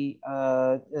of the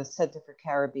Center for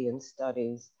Caribbean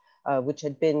Studies, which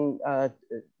had been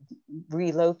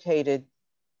relocated,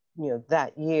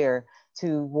 that year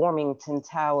to Warmington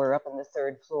Tower up on the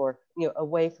 3rd floor,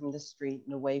 away from the street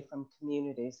and away from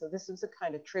community. So this was a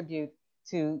kind of tribute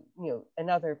to,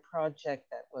 another project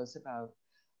that was about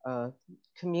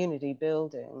community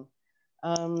building.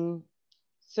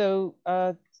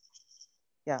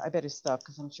 Yeah, I better stop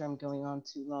because I'm sure I'm going on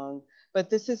too long. But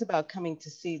this is about coming to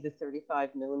see the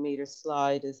 35mm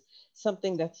slide as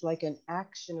something that's like an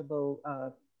actionable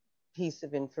piece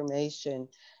of information,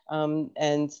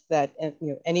 and that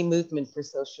any movement for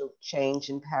social change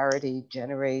and parity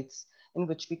generates, and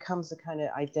which becomes a kind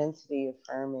of identity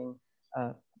affirming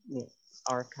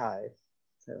archive.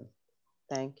 So,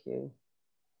 thank you.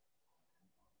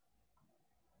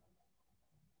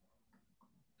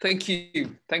 Thank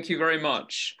you very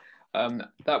much.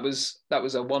 That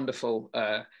was a wonderful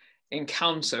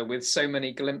encounter with so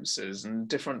many glimpses and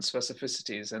different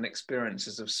specificities and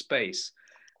experiences of space.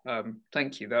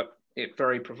 Thank you. It's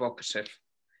very provocative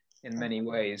in many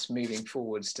ways, moving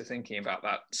forwards to thinking about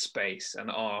that space and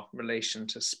our relation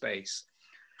to space.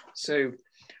 So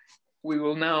we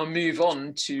will now move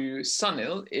on to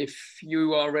Sunil, if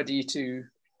you are ready to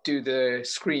do the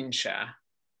screen share.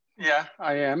 Yeah,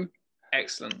 I am.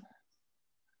 Excellent.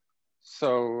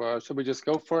 So should we just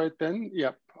go for it then?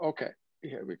 Yep, okay,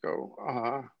 here we go.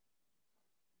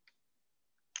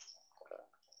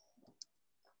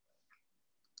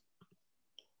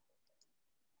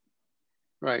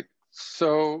 Right,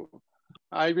 so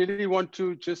I really want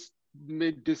to just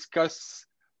discuss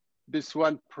this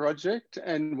one project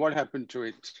and what happened to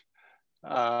it.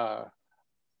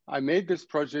 I made this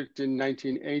project in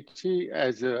 1980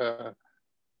 as a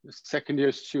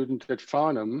second-year student at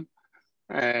Farnham,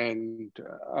 and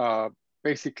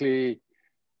basically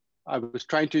I was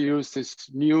trying to use this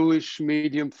newish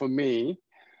medium for me,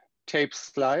 tape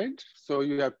slide. So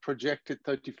you have projected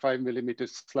 35mm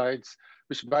slides,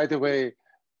 which by the way,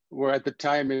 were at the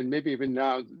time and maybe even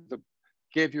now,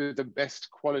 gave you the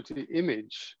best quality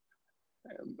image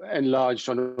enlarged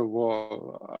on a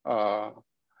wall.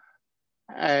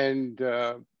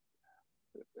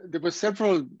 There were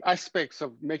several aspects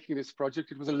of making this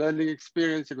project. It was a learning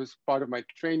experience. It was part of my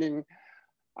training.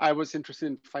 I was interested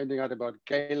in finding out about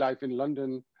gay life in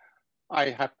London. I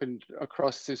happened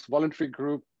across this voluntary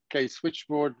group, Gay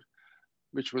Switchboard,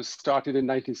 which was started in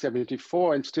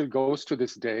 1974 and still goes to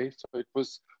this day. So it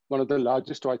was one of the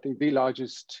largest, or I think the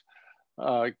largest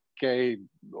gay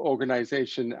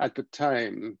organization at the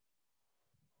time.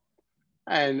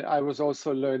 And I was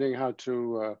also learning how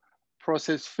to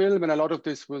process film, and a lot of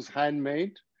this was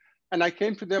handmade. And I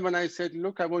came to them and I said,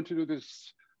 look, I want to do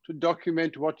this to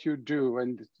document what you do.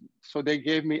 And so they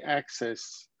gave me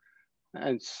access.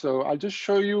 And so I'll just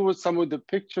show you what some of the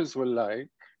pictures were like.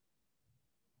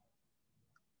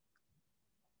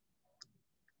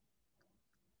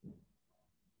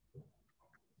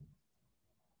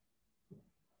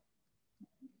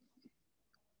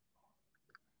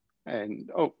 And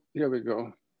oh, here we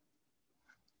go.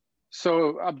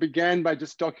 So I began by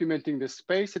just documenting the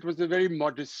space. It was a very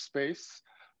modest space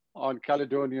on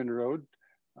Caledonian Road,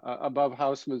 above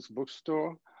Houseman's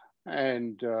bookstore.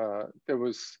 And there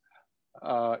was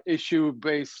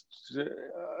issue-based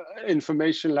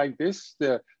information like this.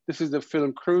 This is the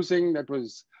film Cruising that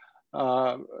was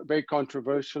very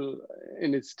controversial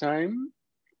in its time.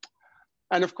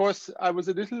 And of course, I was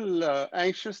a little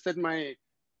anxious that my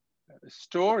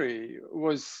story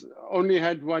only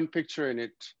had one picture in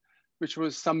it, which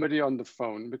was somebody on the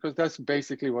phone, because that's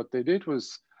basically what they did,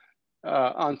 was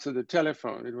answer the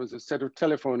telephone. It was a set of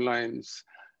telephone lines.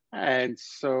 And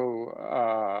so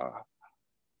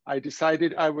I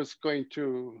decided I was going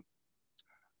to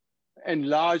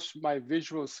enlarge my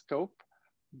visual scope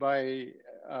by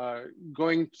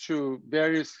going to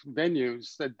various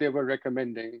venues that they were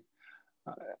recommending.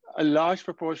 A large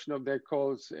proportion of their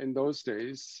calls in those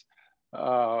days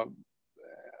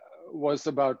was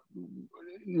about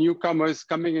newcomers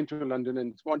coming into London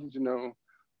and wanting to know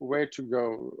where to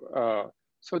go.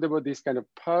 So there were these kind of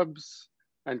pubs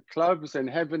and clubs, and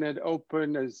Heaven had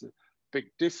opened as a big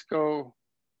disco.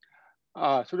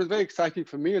 So it was very exciting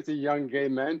for me as a young gay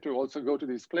man to also go to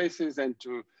these places and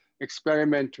to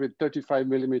experiment with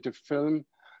 35mm film,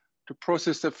 to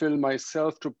process the film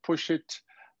myself, to push it,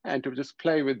 and to just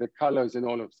play with the colors and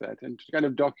all of that, and to kind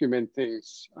of document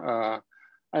things.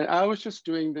 And I was just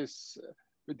doing this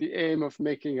with the aim of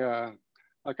making a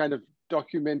kind of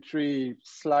documentary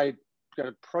slide kind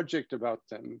of project about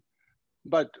them.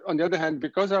 But on the other hand,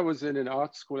 because I was in an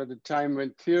art school at the time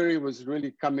when theory was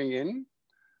really coming in,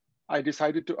 I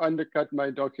decided to undercut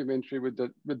my documentary with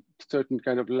certain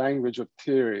kind of language of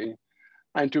theory,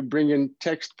 and to bring in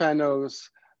text panels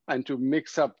and to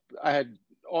mix up. I had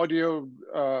audio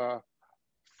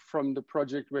from the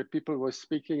project where people were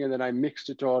speaking, and then I mixed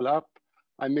it all up.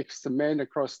 I mixed the men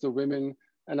across the women,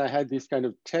 and I had these kind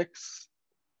of texts,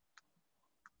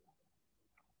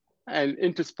 and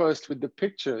interspersed with the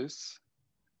pictures.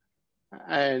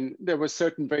 And there were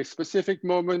certain very specific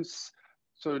moments,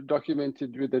 so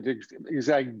documented with the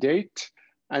exact date.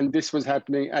 And this was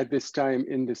happening at this time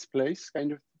in this place,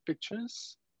 kind of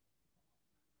pictures.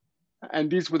 And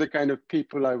these were the kind of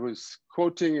people I was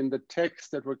quoting in the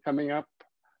text that were coming up.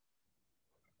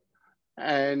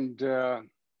 And the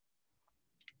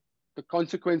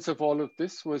consequence of all of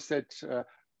this was that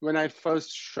when I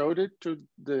first showed it to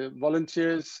the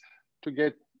volunteers to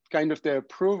get kind of their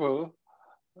approval,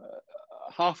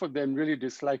 half of them really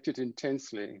disliked it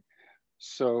intensely.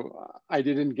 So I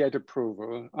didn't get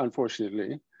approval,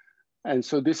 unfortunately. And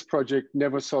so this project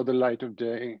never saw the light of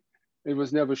day. It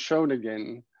was never shown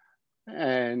again.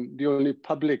 And the only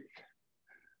public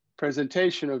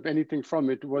presentation of anything from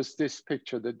it was this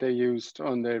picture that they used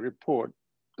on their report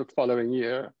the following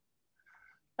year.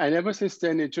 And ever since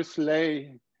then, it just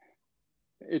lay,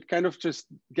 it kind of just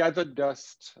gathered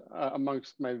dust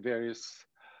amongst my various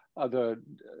other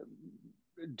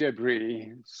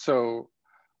debris. So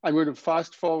I'm going to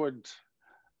fast forward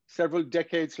several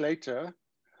decades later.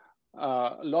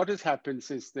 A lot has happened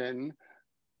since then.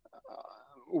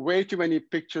 Way too many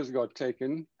pictures got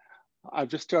taken. I've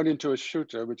just turned into a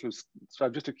shooter, so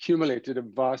I've just accumulated a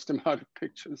vast amount of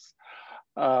pictures.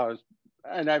 And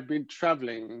I've been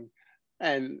traveling,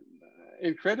 and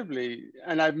incredibly,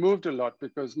 and I've moved a lot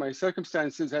because my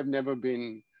circumstances have never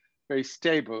been very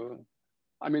stable.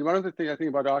 I mean, one of the things I think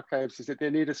about archives is that they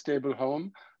need a stable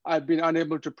home. I've been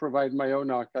unable to provide my own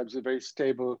archives a very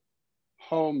stable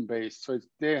home base. So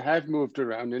they have moved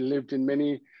around and lived in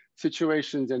many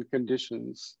situations and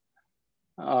conditions.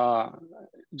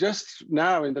 Just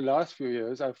now in the last few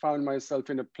years, I found myself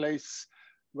in a place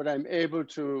where I'm able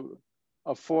to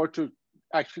afford to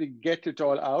actually get it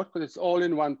all out, because it's all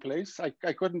in one place.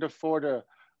 I couldn't afford a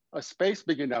space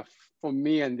big enough for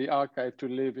me and the archive to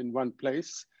live in one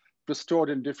place. It was stored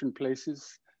in different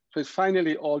places. So it's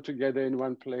finally all together in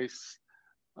one place.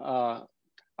 I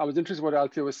was interested in what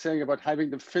Althea was saying about having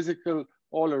the physical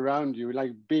all around you,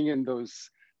 like being in those.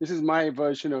 This is my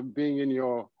version of being in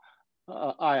your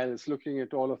aisles, looking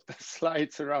at all of the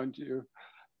slides around you.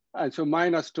 And so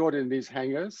mine are stored in these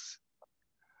hangars.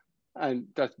 And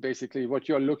that's basically what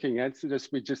you're looking at. So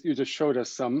you just showed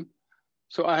us some.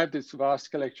 So I have this vast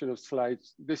collection of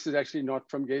slides. This is actually not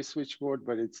from Gay Switchboard,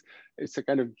 but it's a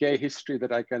kind of gay history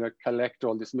that I kind of collect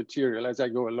all this material as I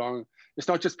go along. It's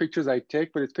not just pictures I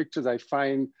take, but it's pictures I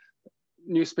find,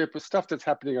 newspaper stuff that's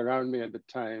happening around me at the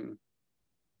time.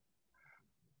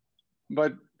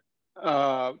 But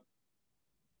a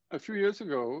few years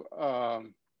ago,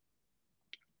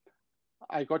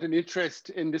 I got an interest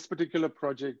in this particular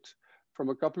project from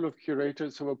a couple of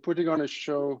curators who were putting on a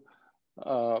show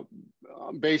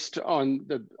based on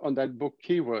that book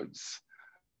Keywords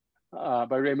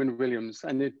by Raymond Williams.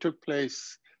 And it took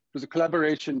place, it was a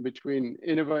collaboration between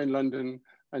Innova in London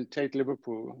and Tate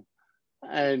Liverpool.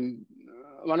 And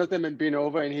one of them had been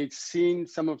over and he'd seen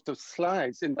some of the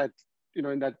slides in that,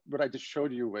 in that what I just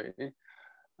showed you way.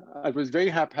 It was very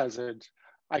haphazard.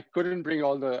 I couldn't bring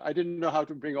I didn't know how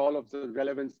to bring all of the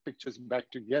relevant pictures back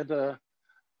together.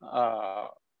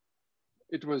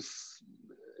 It was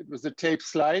the tape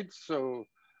slide, so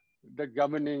the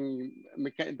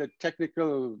the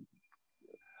technical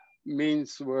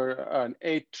means were an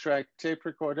 8-track tape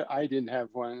recorder. I didn't have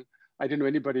one. I didn't know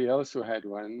anybody else who had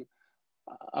one.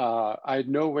 I had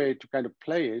no way to kind of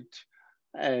play it,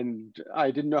 and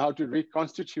I didn't know how to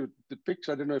reconstitute the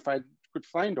picture. I didn't know if I'd could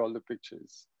find all the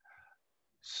pictures.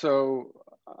 So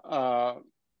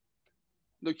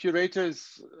the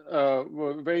curators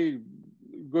were very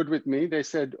good with me. They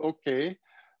said, okay,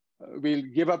 we'll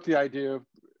give up the idea of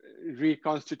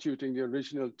reconstituting the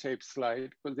original tape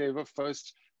slide, because they were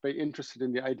first very interested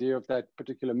in the idea of that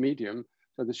particular medium,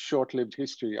 so the short-lived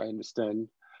history, I understand.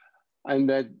 And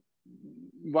that,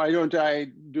 why don't I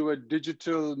do a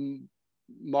digital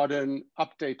modern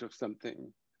update of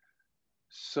something?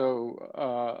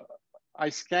 So I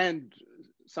scanned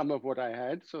some of what I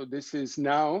had. So this is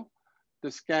now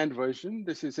the scanned version.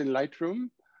 This is in Lightroom.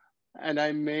 And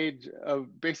I made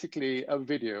basically a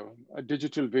video, a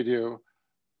digital video,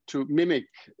 to mimic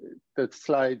the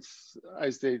slides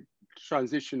as they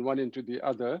transition one into the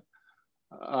other,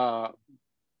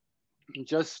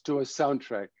 just to a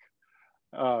soundtrack.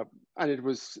 And it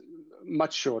was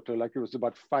much shorter, like it was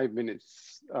about 5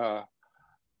 minutes.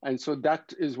 And so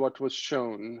that is what was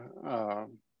shown.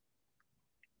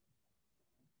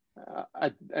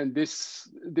 And this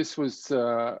was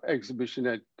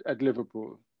exhibition at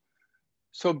Liverpool.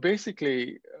 So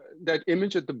basically, that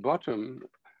image at the bottom,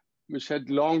 which had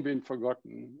long been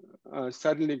forgotten,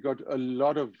 suddenly got a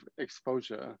lot of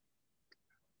exposure.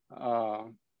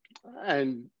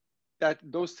 And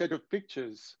those set of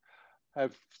pictures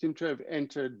seem to have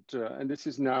entered, and this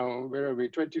is now, where are we,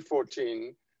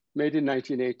 2014, made in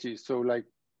 1980. So like,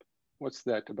 what's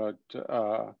that, about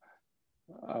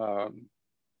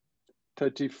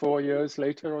 34 years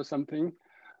later or something.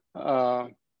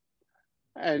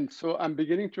 And so I'm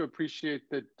beginning to appreciate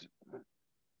that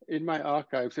in my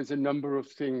archives, there's a number of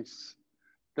things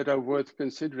that are worth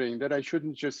considering, that I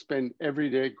shouldn't just spend every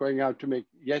day going out to make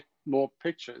yet more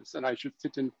pictures, and I should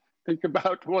sit and think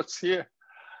about what's here.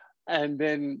 And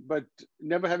then, but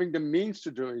never having the means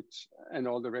to do it and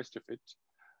all the rest of it.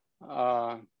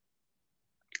 I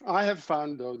have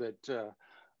found though that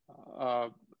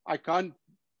I can't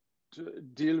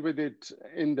deal with it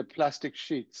in the plastic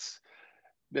sheets.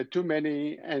 There are too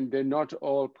many and they're not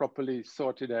all properly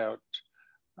sorted out.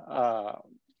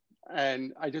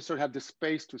 And I just don't have the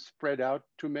space to spread out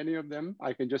too many of them.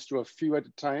 I can just do a few at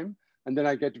a time, and then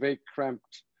I get very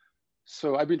cramped.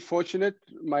 So I've been fortunate.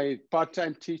 My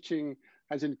part-time teaching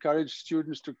has encouraged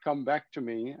students to come back to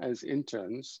me as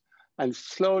interns, and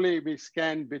slowly we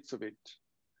scan bits of it.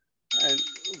 And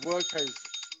work has,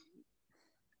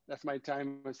 that's my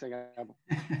time, I'm saying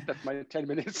that my 10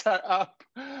 minutes are up.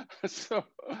 So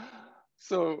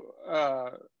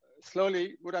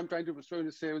slowly, what I'm trying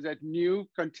to say was that new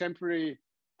contemporary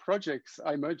projects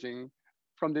are emerging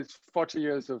from this 40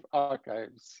 years of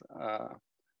archives.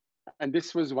 And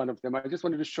this was one of them. I just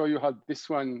wanted to show you how this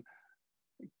one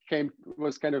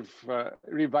was kind of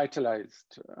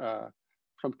revitalized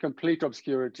from complete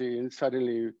obscurity, and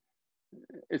suddenly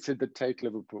it's at the Tate,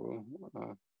 Liverpool.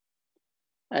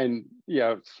 And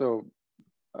yeah, so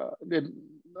there are,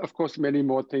 of course, many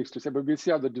more things to say, but we'll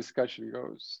see how the discussion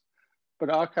goes. But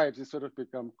archives has sort of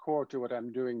become core to what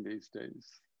I'm doing these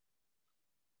days.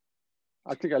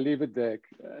 I think I'll leave it there.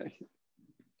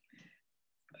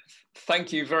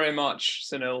 Thank you very much,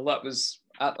 Sunil. That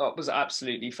was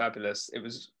absolutely fabulous. It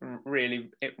was really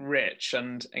rich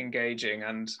and engaging,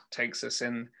 and takes us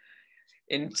in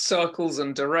circles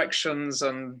and directions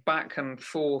and back and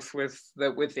forth with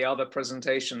the other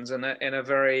presentations in a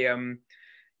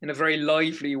very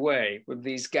lively way with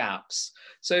these gaps.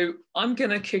 So I'm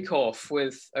going to kick off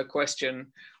with a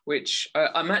question, which I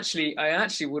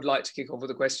actually would like to kick off with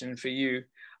a question for you,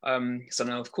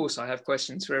 Sunil. Of course, I have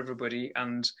questions for everybody,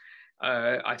 and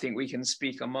I think we can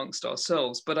speak amongst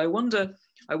ourselves. But I wondered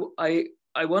how,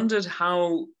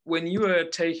 when you were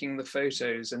taking the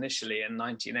photos initially in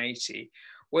 1980,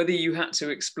 whether you had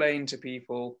to explain to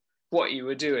people what you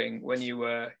were doing when you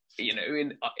were,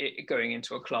 going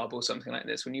into a club or something like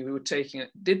this. When you were taking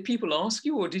it, did people ask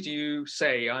you, or did you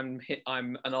say, I'm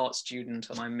an art student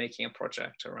and I'm making a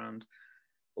project around?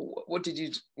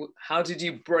 How did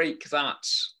you break that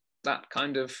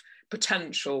kind of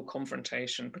potential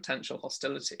confrontation, potential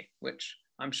hostility, which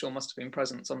I'm sure must have been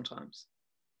present sometimes?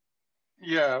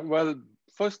 Yeah, well,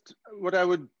 first, what I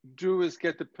would do is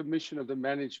get the permission of the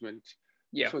management.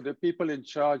 Yeah. So the people in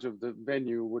charge of the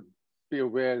venue would be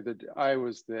aware that I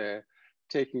was there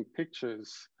taking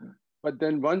pictures. But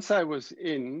then once I was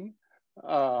in,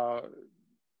 I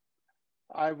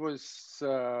was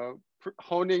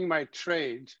honing my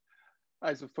trade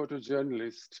as a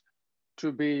photojournalist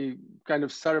to be kind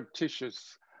of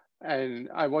surreptitious. And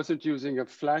I wasn't using a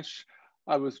flash.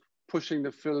 I was pushing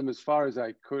the film as far as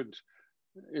I could,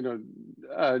 and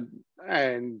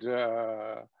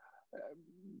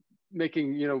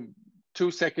making,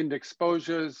 2-second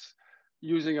exposures,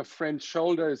 using a friend's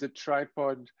shoulder as a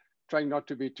tripod, trying not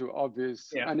to be too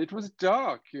obvious. Yeah. And it was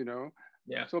dark, you know.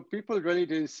 Yeah. So people really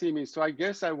didn't see me. So I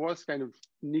guess I was kind of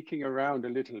sneaking around a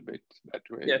little bit that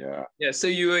way. Yeah. Yeah. Yeah. So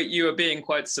you were being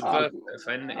quite subversive.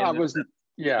 I wasn't.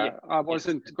 Yeah, I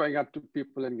wasn't going up to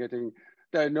people and getting.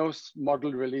 There are no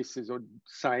model releases or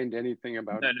signed anything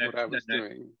about what I was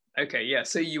doing. Okay. Yeah.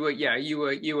 So you were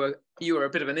a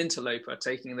bit of an interloper,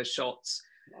 taking the shots.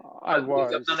 I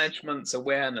was. With the management's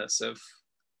awareness of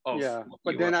yeah,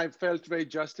 but then I felt very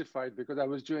justified because I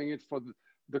was doing it for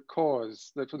the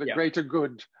cause, for the greater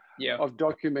good of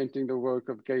documenting the work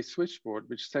of Gay Switchboard,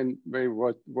 which seemed very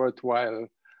worthwhile.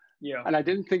 Yeah. And I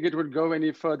didn't think it would go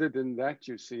any further than that,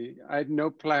 you see. I had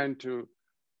no plan to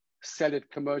sell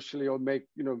it commercially or make,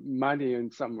 you know, money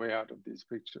in some way out of these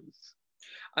pictures.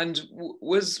 And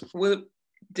when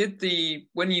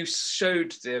you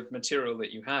showed the material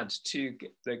that you had to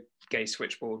the Gay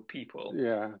Switchboard people,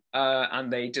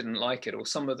 and they didn't like it, or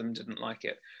some of them didn't like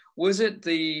it, was it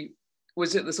the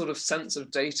sort of sense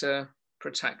of data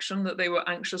protection that they were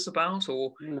anxious about,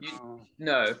 or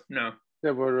no?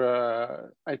 There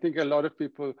were, I think, a lot of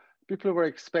people were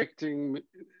expecting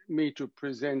me to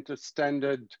present a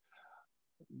standard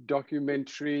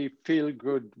documentary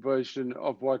feel-good version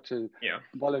of what a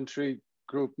voluntary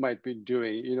group might be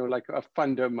doing, you know, like a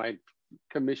funder might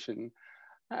commission.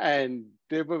 And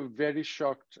they were very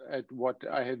shocked at what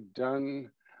I had done,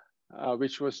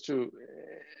 which was to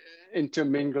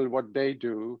intermingle what they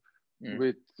do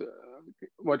with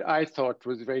what I thought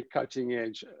was very cutting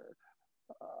edge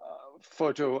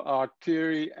photo art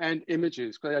theory and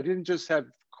images. Because I didn't just have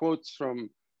quotes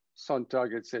from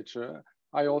Sontag, etc.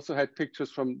 I also had pictures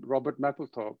from Robert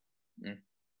Mapplethorpe,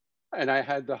 and I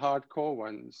had the hardcore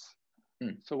ones.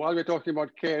 So while we're talking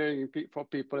about caring for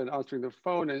people and answering the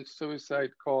phone and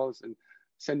suicide calls and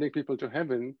sending people to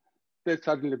heaven, there'd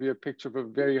suddenly be a picture of a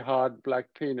very hard black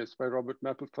penis by Robert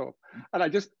Mapplethorpe. And I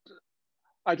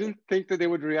didn't think that they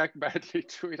would react badly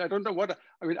to it. I don't know what,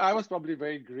 I mean, I was probably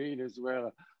very green as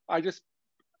well. I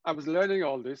was learning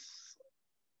all this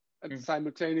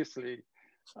simultaneously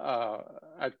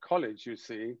at college, you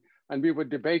see, and we were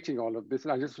debating all of this,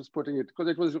 and I just was putting it, because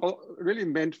it was really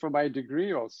meant for my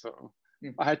degree also.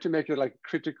 I had to make it like a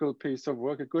critical piece of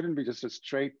work. It couldn't be just a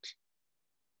straight,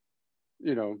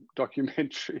 you know,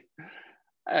 documentary.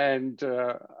 And,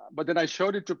 but then I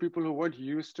showed it to people who weren't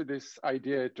used to this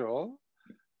idea at all,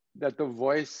 that the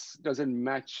voice doesn't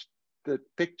match the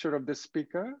picture of the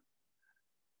speaker,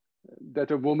 that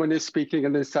a woman is speaking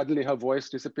and then suddenly her voice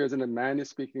disappears and a man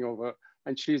is speaking over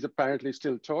and she's apparently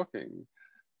still talking.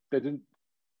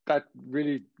 That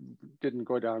really didn't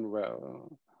go down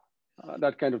well.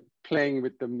 That kind of playing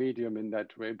with the medium in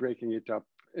that way, breaking it up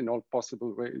in all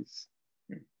possible ways.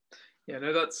 Yeah,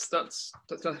 no, that's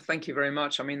thank you very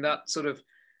much. I mean, that sort of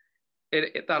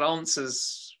that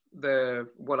answers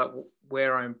what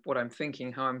I'm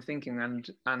thinking, how I'm thinking,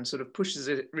 and sort of pushes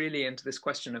it really into this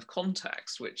question of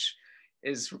context, which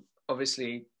is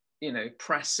obviously, you know,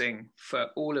 pressing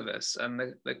for all of us,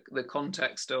 and the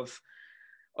context of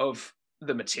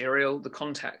the material, the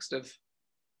context of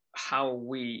how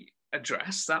we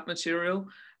address that material,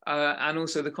 and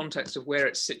also the context of where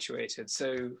it's situated.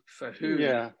 So for who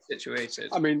it's situated.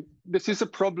 I mean, this is a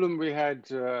problem we had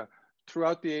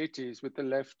throughout the 80s with the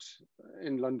left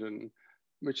in London,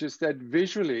 which is that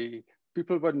visually,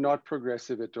 people were not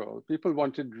progressive at all. People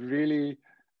wanted really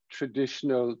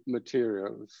traditional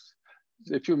materials.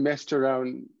 If you messed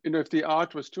around, you know, if the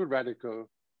art was too radical,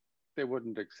 they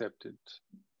wouldn't accept it.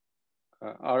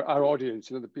 Our audience,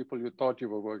 you know, the people you thought you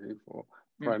were working for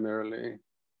primarily.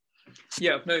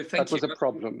 Yeah, no, thank you. That was a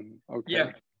problem.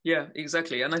 Okay. Yeah,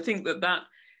 exactly. And I think that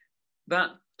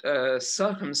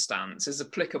circumstance is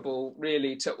applicable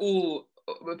really to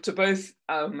both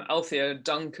Althea,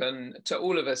 Duncan, to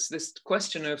all of us. This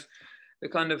question of the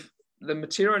kind of the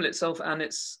material itself and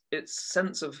its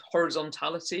sense of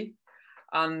horizontality,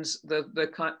 and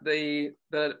the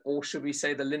or should we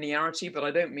say the linearity? But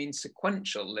I don't mean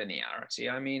sequential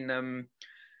linearity. I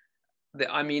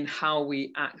mean how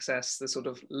we access the sort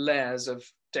of layers of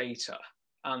data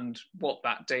and what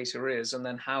that data is, and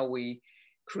then how we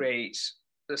create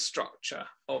the structure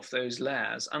of those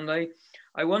layers. And I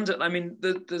wonder, I mean,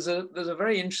 there's a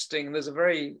very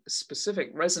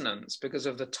specific resonance because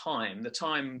of the time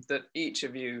that each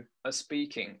of you are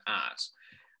speaking at.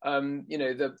 You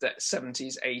know, the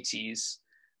 70s, 80s,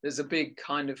 there's a big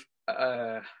kind of,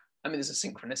 I mean, there's a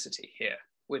synchronicity here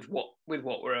with what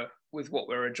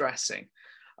we're addressing.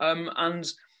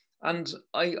 And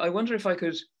I wonder if I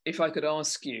could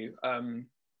ask you,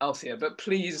 Althea, but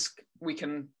please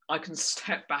I can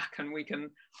step back and we can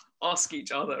ask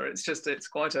each other. It's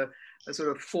quite a sort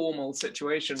of formal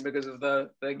situation because of the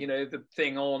the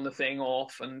thing on, the thing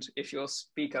off, and if your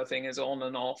speaker thing is on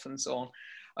and off and so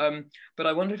on. But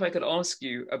I wonder if I could ask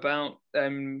you about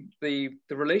the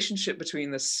relationship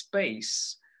between the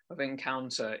space of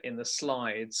encounter in the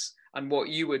slides and what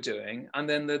you were doing, and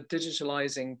then the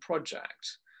digitalizing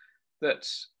project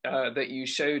that you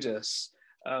showed us,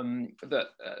 that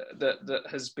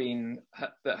has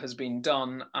been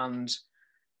done, and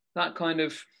that kind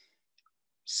of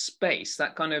space,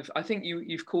 that kind of, I think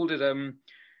you've called it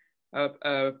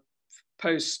a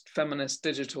post-feminist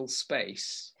digital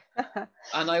space.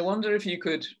 And I wonder if you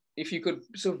could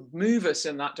sort of move us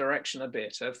in that direction a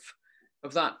bit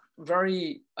of that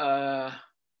very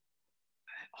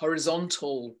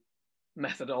horizontal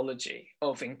methodology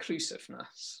of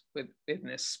inclusiveness within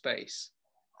this space.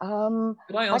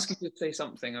 Could I ask you to say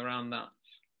something around that?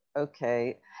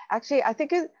 Okay. Actually, I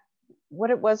think what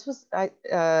it was I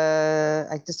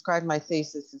described my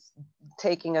thesis as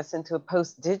taking us into a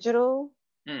post-digital.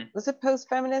 Was it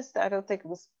post-feminist? I don't think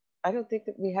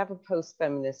that we have a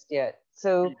post-feminist yet.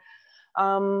 So,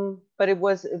 but it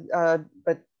was,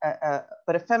 but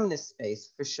a feminist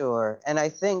space for sure. And I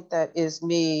think that is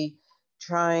me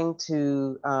trying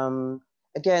to,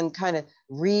 again, kind of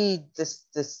read this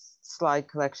slide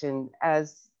collection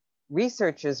as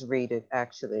researchers read it,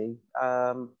 actually,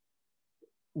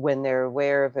 when they're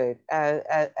aware of it,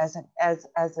 as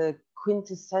a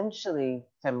quintessentially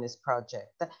feminist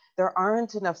project. There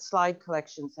aren't enough slide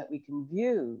collections that we can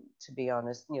view, to be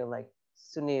honest, like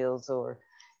Sunil's or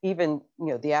even,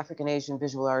 the African Asian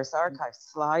Visual Arts Archive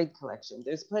slide collection.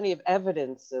 There's plenty of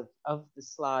evidence of the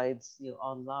slides,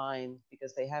 online,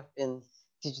 because they have been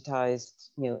digitized,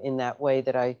 in that way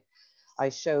that I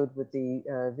showed with the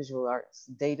Visual Arts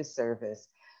Data Service,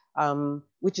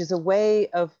 which is a way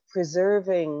of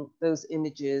preserving those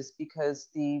images, because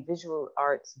the Visual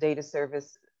Arts Data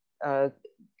Service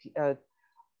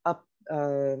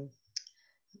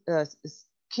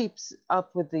keeps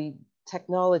up with the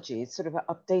technology, sort of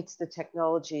updates the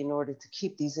technology in order to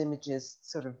keep these images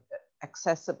sort of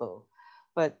accessible.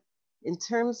 But in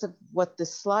terms of what the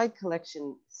slide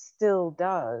collection still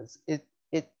does, it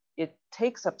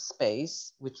takes up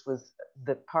space, which was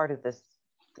the part of this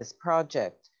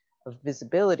project of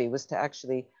visibility, was to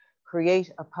actually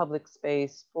create a public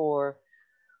space for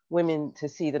women to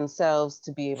see themselves,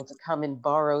 to be able to come and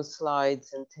borrow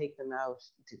slides and take them out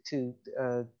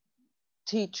to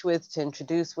teach with, to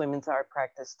introduce women's art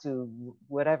practice to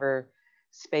whatever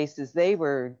spaces they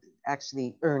were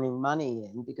actually earning money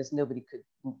in, because nobody could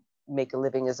make a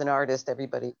living as an artist.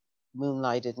 Everybody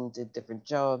moonlighted and did different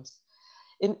jobs.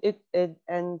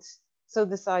 And so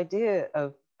this idea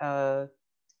of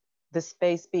the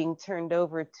space being turned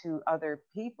over to other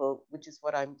people, which is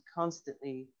what I'm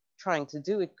constantly trying to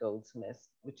do at Goldsmith,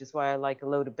 which is why I like a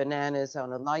load of bananas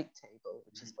on a light table,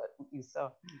 which is what you saw,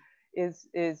 is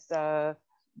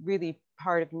really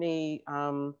part of me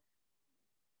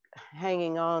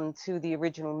hanging on to the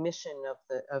original mission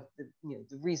of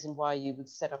the reason why you would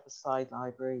set up a slide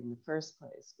library in the first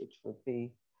place, which would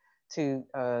be to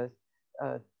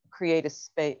create a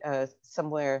space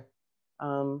somewhere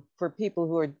for people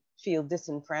who feel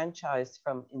disenfranchised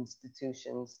from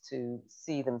institutions to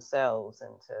see themselves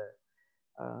and to,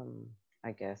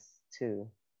 I guess, to.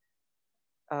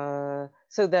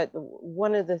 So that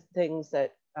one of the things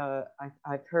that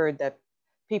I've heard that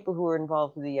people who are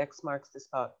involved with the X Marks the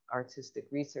Spot Artistic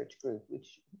Research Group,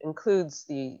 which includes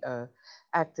the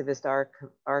activist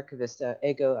archivist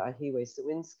Ego Ahiwe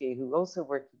Sawinski, who also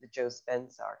worked with the Joe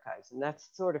Spence archives. And that's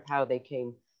sort of how they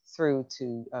came through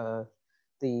to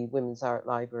the Women's Art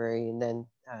Library and then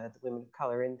the Women of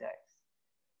Color Index,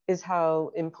 is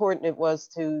how important it was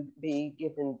to be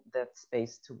given that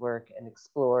space to work and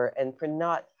explore, and for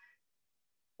not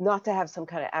to have some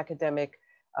kind of academic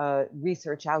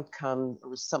research outcome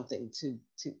or something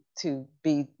to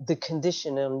be the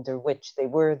condition under which they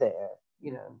were there,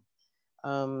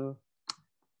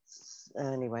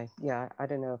 Anyway, yeah, I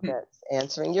don't know if that's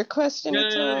answering your question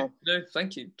at all. No,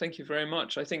 thank you very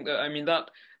much. I think that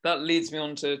that leads me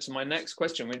on to my next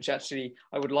question, which actually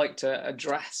I would like to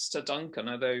address to Duncan,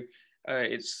 although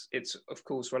it's of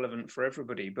course relevant for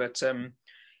everybody. But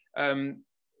I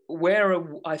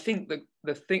think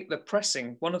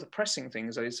one of the pressing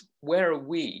things is, where are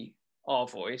we, our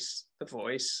voice, the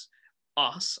voice,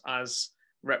 us as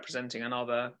representing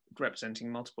another,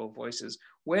 representing multiple voices?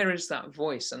 Where is that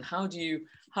voice, and how do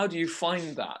you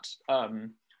find that,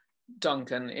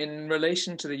 Duncan, in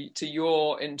relation to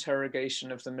your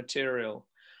interrogation of the material?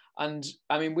 And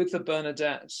I mean, with the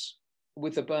Bernadettes,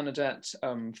 with the Bernadette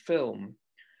film,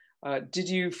 did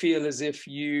you feel as if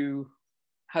you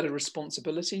had a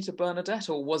responsibility to Bernadette,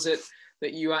 or was it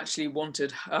that you actually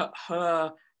wanted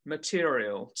her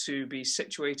material to be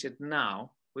situated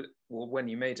now, or when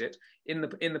you made it, in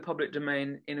the public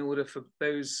domain, in order for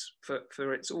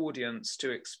for its audience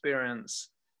to experience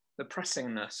the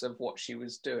pressingness of what she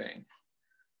was doing?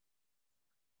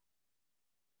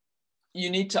 You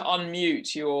need to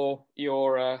unmute your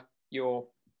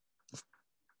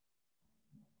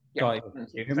yeah,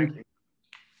 thank you.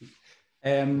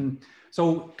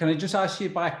 So can I just ask you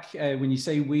back, when you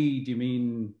say we, do you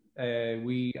mean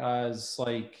we as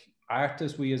like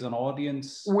artists, we as an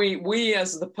audience? We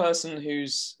as the person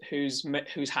who's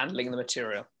handling the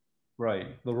material. Right,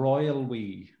 the royal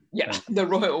we. Yeah, the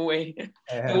royal we.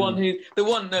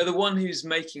 The one who's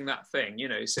making that thing, you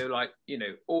know. So like, you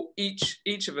know,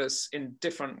 each of us in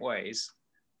different ways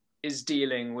is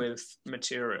dealing with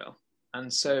material,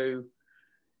 and so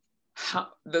how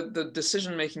the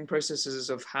decision-making processes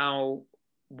of how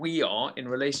we are in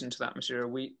relation to that material,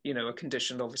 we, you know, are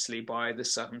conditioned obviously by the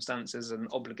circumstances and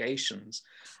obligations.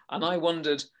 And I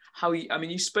wondered how I mean,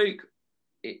 you spoke,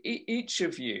 each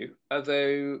of you,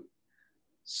 although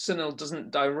Sunil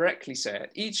doesn't directly say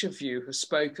it, each of you has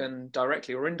spoken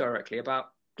directly or indirectly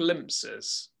about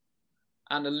glimpses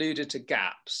and alluded to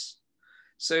gaps.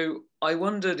 So I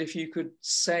wondered if you could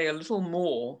say a little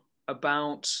more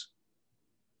about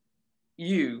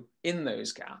you in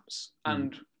those gaps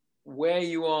and where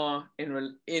you are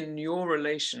in your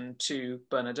relation to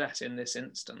Bernadette in this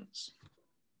instance.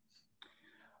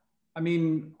 I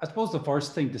mean, I suppose the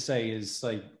first thing to say is,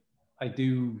 like, I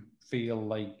do feel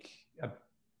like a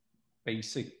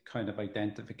basic kind of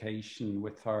identification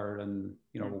with her, and,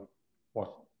 you know,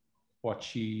 what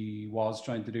she was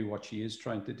trying to do, what she is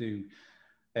trying to do.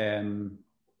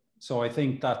 So I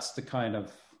think that's the kind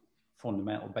of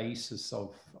fundamental basis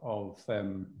of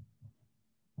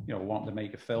you know, wanting to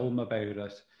make a film about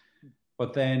it.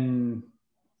 But then,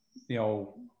 you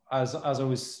know, as I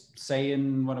was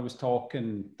saying when I was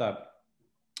talking, that,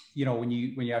 you know, when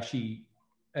you actually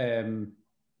you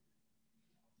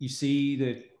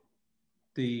see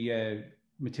the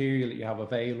material that you have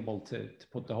available to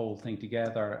put the whole thing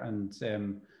together,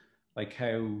 and like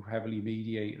how heavily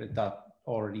mediated that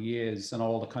already is, and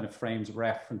all the kind of frames of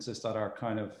references that are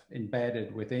kind of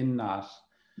embedded within that.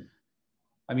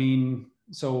 I mean,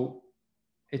 so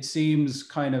it seems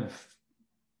kind of,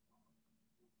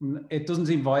 it doesn't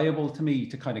seem viable to me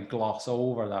to kind of gloss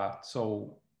over that.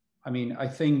 So, I mean, I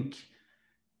think,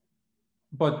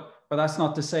 but that's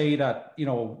not to say that, you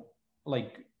know,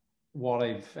 like what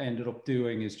I've ended up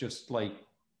doing is just like,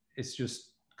 it's just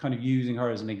kind of using her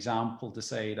as an example to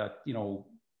say that, you know,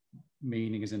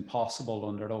 meaning is impossible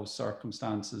under those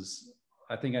circumstances.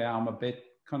 I think I am a bit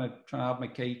kind of trying to have my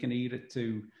cake and eat it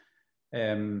to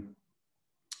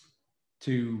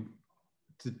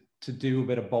do a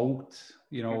bit of both,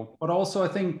 you know. But also I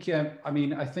think, I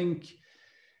mean, I think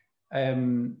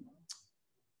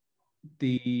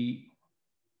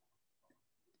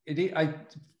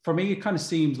for me, it kind of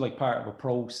seems like part of a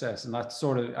process, and that's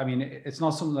sort of, I mean, it's not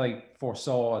something I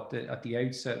foresaw at the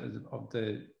outset of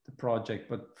the project.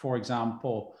 But for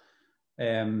example,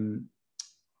 there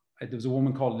was a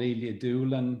woman called Lelia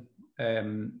Doolan,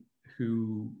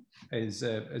 who is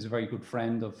a very good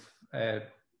friend of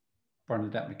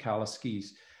Bernadette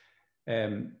McCalskey's,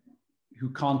 who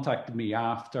contacted me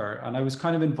after, and I was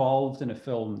kind of involved in a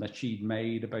film that she'd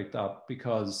made about that,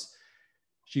 because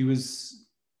she was,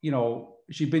 you know,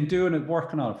 she'd been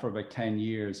working on it for about 10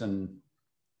 years, and,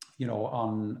 you know,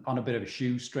 on a bit of a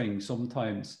shoestring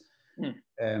sometimes.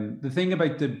 The thing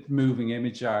about the moving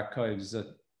image archives is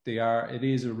that it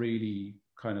is a really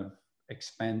kind of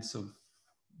expensive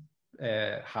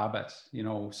habit, you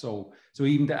know. So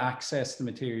even to access the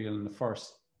material in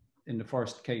the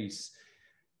first case,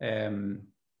 it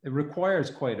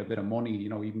requires quite a bit of money, you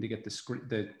know, even to get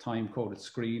the time-coded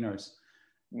screeners.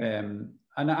 And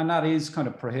that is kind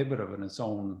of prohibitive in its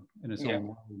own way.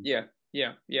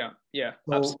 Yeah, so,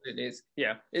 absolutely.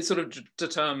 It sort of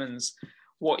determines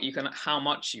how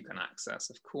much you can access,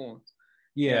 of course.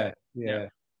 Yeah. So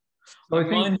I'm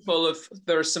mindful of,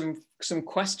 there are some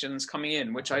questions coming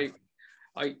in, which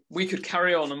we could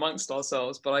carry on amongst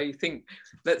ourselves, but I think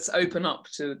let's open up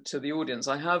to the audience.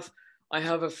 I have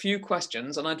a few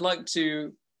questions, and I'd like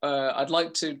to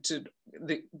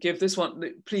give this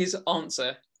one. Please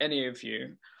answer, any of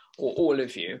you or all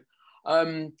of you.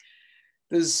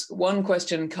 There's one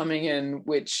question coming in,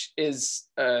 which is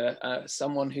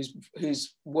someone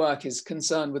whose work is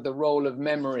concerned with the role of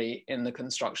memory in the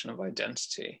construction of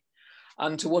identity,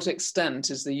 and to what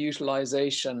extent is the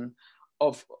utilization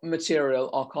material,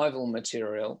 archival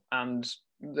material, and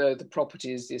the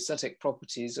properties, the aesthetic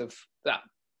properties of that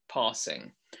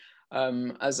passing,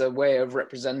 as a way of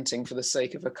representing for the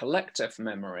sake of a collective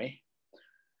memory,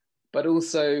 but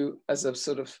also as a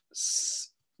sort of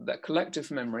that collective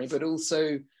memory, but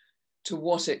also to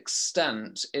what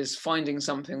extent is finding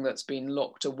something that's been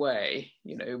locked away,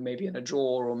 you know, maybe in a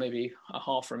drawer or maybe a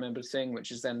half-remembered thing, which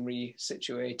is then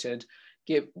resituated,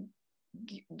 give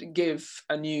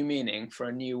a new meaning for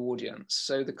a new audience.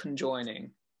 So the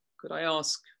conjoining. Could I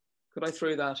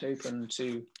throw that open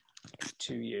to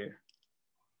you?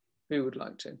 Who would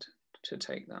like to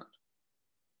take that?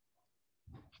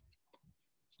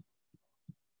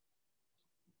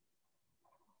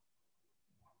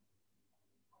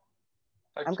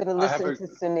 I'm going to listen to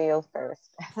Sunil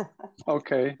first.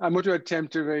 Okay, I'm going to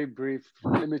attempt a very brief,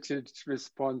 limited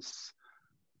response.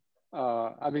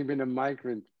 Having been a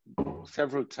migrant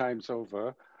several times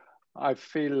over, I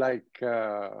feel like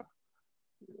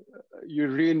you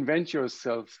reinvent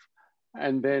yourself,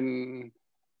 and then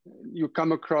you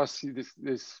come across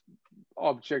this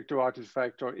object or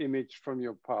artifact or image from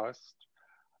your past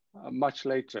much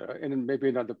later, in maybe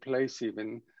another place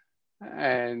even,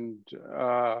 and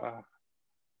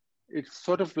it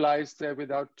sort of lies there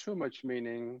without too much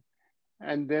meaning,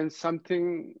 and then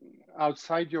something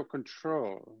outside your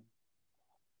control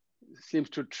seems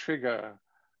to trigger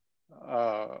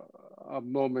a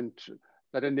moment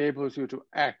that enables you to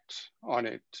act on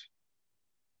it.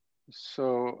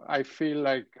 So I feel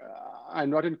like I'm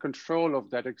not in control of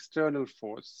that external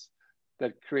force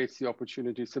that creates the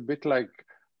opportunity. It's a bit like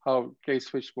how Case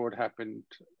Switchboard happened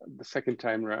the second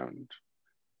time round.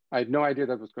 I had no idea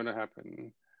that was going to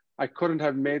happen. I couldn't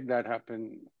have made that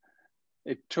happen.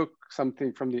 It took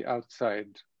something from the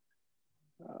outside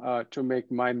to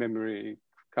make my memory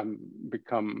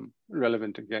become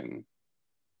relevant again.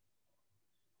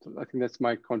 So I think that's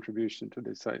my contribution to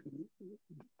this.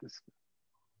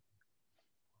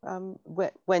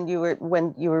 When you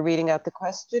were reading out the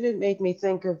question, it made me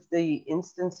think of the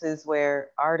instances where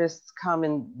artists come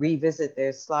and revisit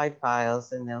their slide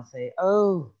files, and they'll say,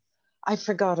 "Oh, I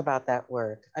forgot about that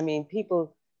work." I mean,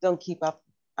 people don't keep up.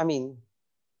 I mean,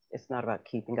 it's not about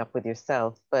keeping up with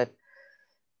yourself, but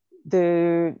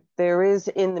there is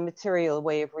in the material a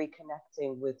way of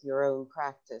reconnecting with your own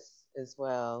practice as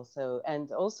well. So,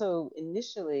 and also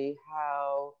initially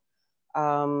how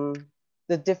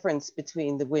the difference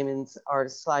between the women's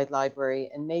art slide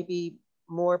library and maybe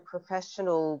more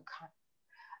professional,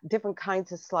 different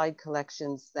kinds of slide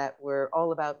collections that were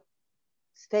all about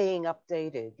staying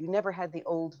updated. You never had the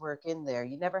old work in there.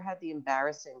 You never had the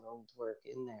embarrassing old work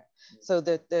in there. So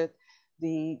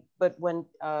but when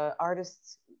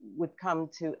artists would come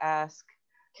to ask,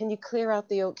 can you clear out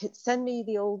the old, send me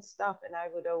the old stuff? And I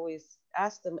would always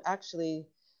ask them, actually,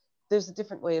 there's a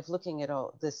different way of looking at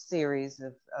all this series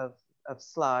of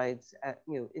slides,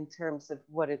 in terms of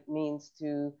what it means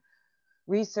to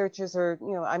researchers, or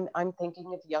I'm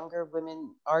thinking of younger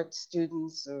women art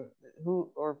students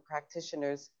or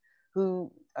practitioners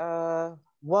who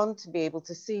want to be able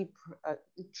to see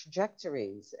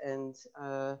trajectories and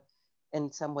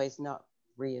in some ways not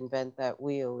reinvent that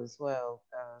wheel as well,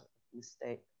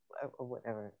 mistake or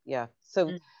whatever. Yeah.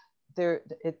 So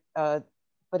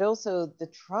but also the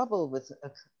trouble with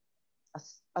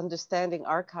understanding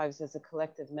archives as a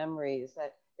collective memory is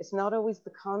that it's not always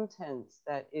the content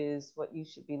that is what you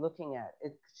should be looking at.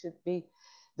 It should be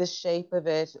the shape of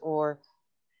it, or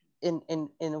in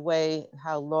a way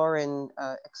how Lauren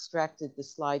extracted the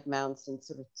slide mounts and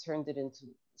sort of turned it into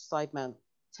slide mount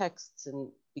texts,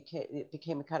 and it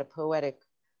became a kind of poetic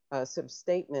sort of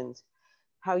statement,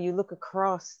 how you look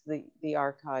across the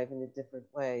archive in a different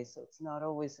way. So it's not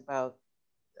always about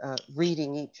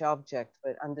reading each object,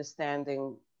 but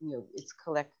understanding, its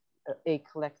a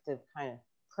collective kind of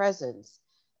presence.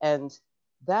 And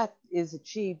that is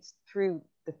achieved through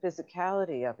the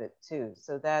physicality of it too.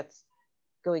 So that's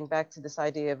going back to this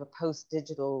idea of a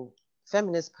post-digital,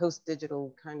 feminist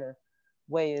post-digital kind of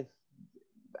way of,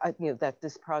 that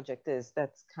this project is.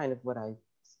 That's kind of what I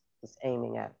was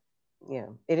aiming at.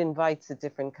 It invites a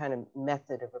different kind of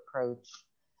method of approach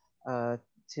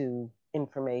to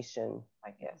information,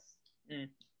 I guess.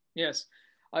 Yes,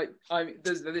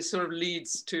 this sort of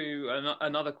leads to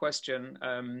another question.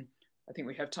 I think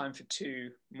we have time for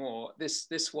two more.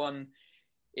 This one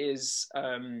is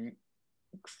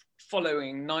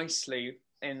following nicely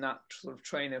in that sort of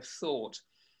train of thought.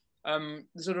 The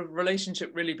sort of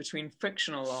relationship really between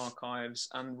fictional archives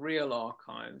and real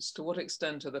archives. To what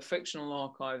extent are the fictional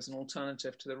archives an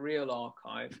alternative to the real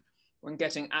archive when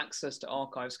getting access to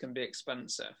archives can be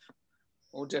expensive?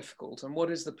 or difficult? And what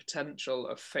is the potential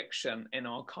of fiction in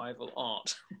archival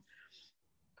art?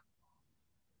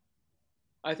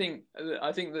 I think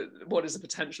that what is the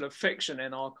potential of fiction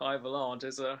in archival art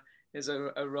is a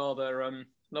rather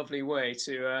lovely way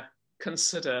to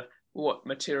consider what the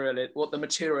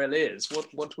material is.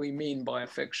 What we mean by a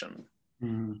fiction.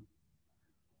 Mm-hmm.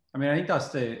 I mean, I think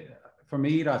for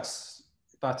me that's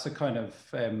a kind of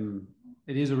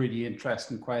it is a really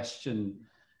interesting question,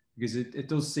 because it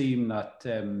does seem that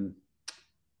you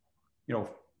know,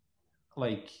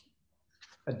 like,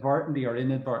 advertently or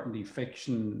inadvertently,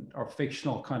 fiction or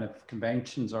fictional kind of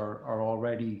conventions are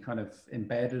already kind of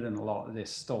embedded in a lot of this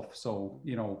stuff. So,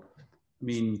 you know, I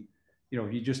mean, you know,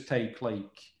 you just take,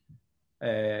 like,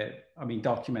 I mean,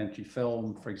 documentary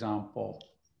film, for example,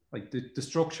 like the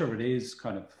structure of it is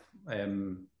kind of,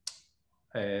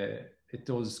 it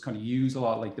does kind of use a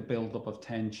lot, like the buildup of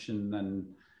tension and,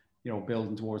 you know,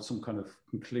 building towards some kind of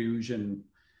conclusion.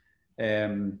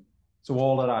 So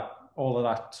all of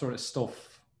that sort of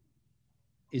stuff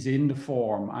is in the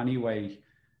form anyway.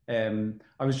 I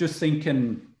was just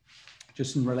thinking,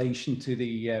 just in relation to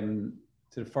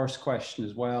the first question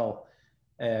as well,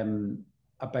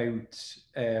 about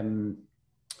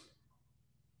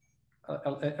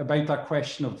that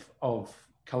question of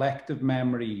collective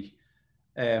memory,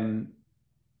 and,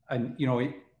 you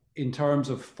know, in terms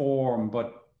of form,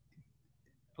 but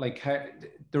like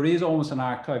there is almost an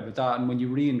archive of that. And when you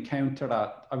re-encounter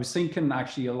that, I was thinking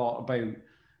actually a lot about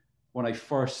when I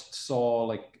first saw,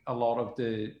 like, a lot of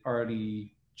the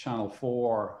early Channel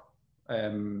 4,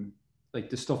 like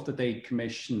the stuff that they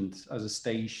commissioned as a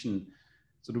station.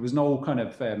 So there was no kind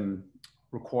of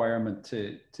requirement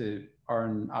to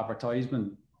earn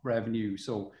advertisement revenue.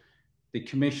 So they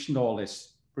commissioned all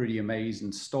this pretty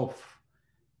amazing stuff.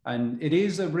 And it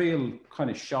is a real kind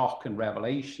of shock and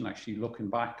revelation, actually, looking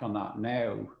back on that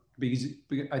now, because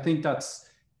I think that's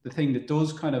the thing that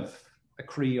does kind of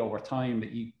accrue over time,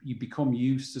 that you become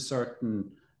used to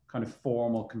certain kind of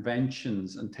formal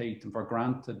conventions and take them for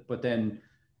granted. But then,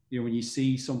 you know, when you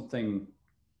see something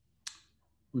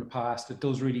from the past, it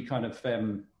does really kind of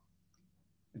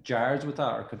jars with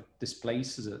that, or kind of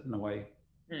displaces it in a way.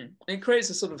 It creates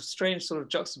a sort of strange sort of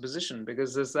juxtaposition,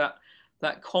 because there's that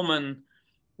common,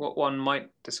 what one might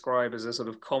describe as a sort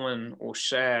of common or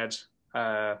shared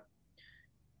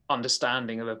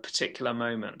understanding of a particular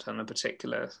moment and a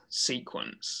particular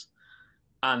sequence,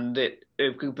 and it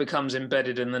becomes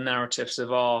embedded in the narratives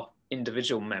of our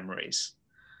individual memories.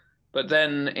 But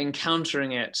then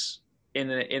encountering it in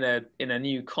a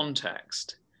new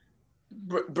context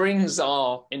brings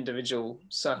our individual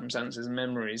circumstances and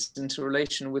memories into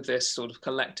relation with this sort of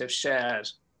collective shared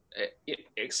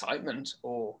excitement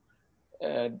or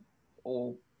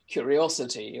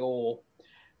curiosity, or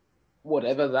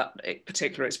whatever that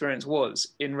particular experience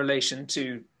was, in relation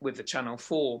to with the Channel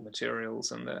 4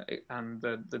 materials and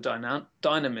the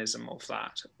dynamism of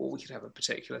that. Or we could have a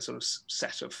particular sort of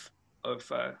set of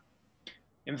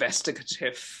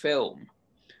investigative film,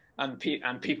 and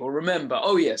people remember,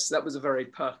 oh yes, that was a very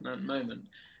pertinent moment,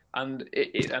 and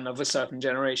and of a certain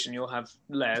generation, you'll have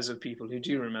layers of people who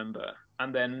do remember,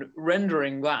 and then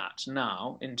rendering that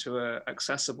now into a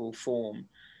accessible form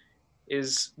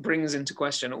brings into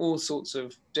question all sorts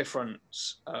of different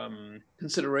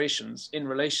considerations in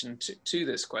relation to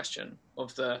this question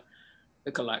of the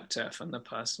collective and the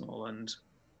personal and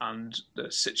the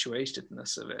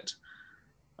situatedness of it.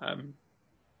 And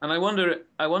I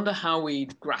wonder how we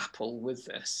grapple with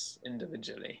this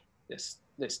individually, this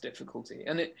difficulty.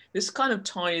 And this kind of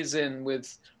ties in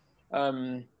with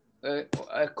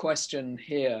a question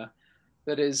here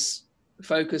that is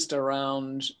focused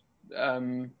around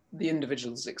the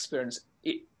individual's experience.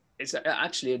 It's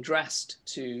actually addressed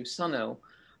to Sunil,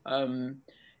 and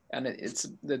it's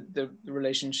the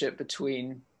relationship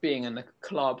between being in a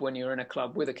club, when you're in a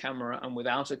club with a camera and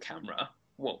without a camera.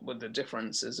 What were the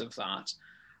differences of that?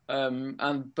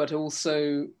 But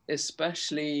also,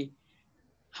 especially,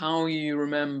 how you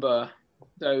remember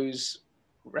those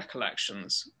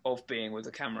recollections of being with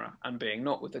the camera and being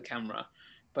not with the camera.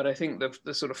 But I think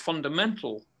the sort of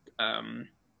fundamental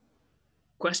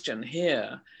question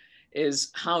here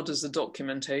is, how does the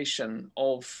documentation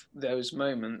of those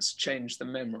moments change the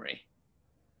memory?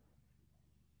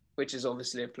 Which is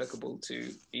obviously applicable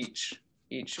to each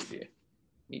of you,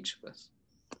 each of us.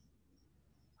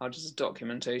 How does the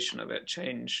documentation of it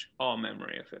change our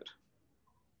memory of it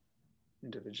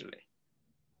individually?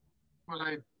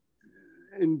 Well,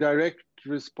 in direct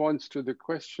response to the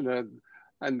questioner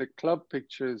and the club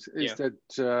pictures is that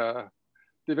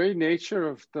the very nature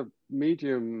of the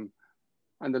medium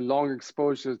and the long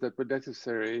exposures that were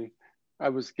necessary I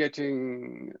was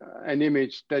getting an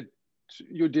image that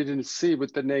you didn't see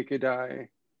with the naked eye.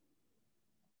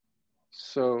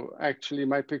 So actually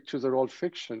my pictures are all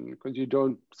fiction because you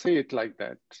don't see it like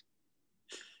that.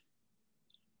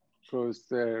 Because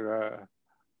they're,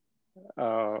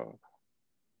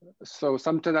 so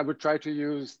sometimes I would try to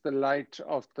use the light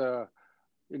of the,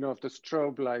 of the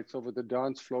strobe lights over the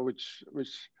dance floor, which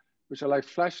are like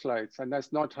flashlights, and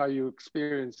that's not how you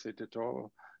experience it at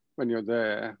all when you're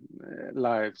there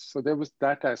live. So there was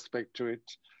that aspect to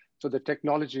it. So the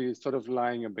technology is sort of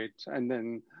lying a bit. And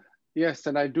then, yes,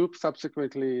 and I do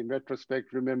subsequently, in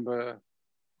retrospect, remember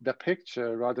the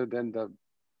picture rather than the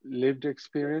lived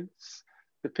experience.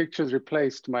 The pictures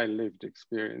replaced my lived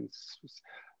experience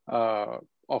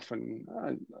often.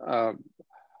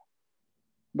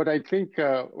 But I think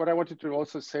what I wanted to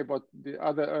also say about the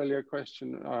other earlier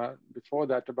question before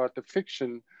that about the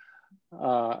fiction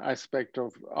aspect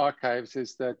of archives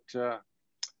is that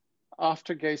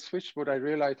after Gay Switchboard, I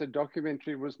realized that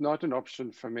documentary was not an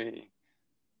option for me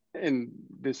in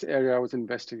this area I was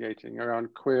investigating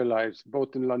around queer lives,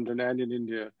 both in London and in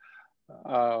India.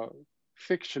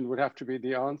 Fiction would have to be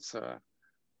the answer.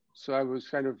 So I was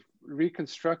kind of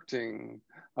reconstructing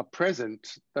a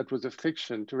present that was a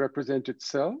fiction to represent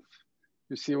itself.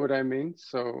 You see what I mean?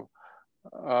 So,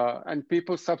 and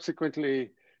people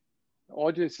subsequently,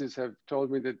 audiences have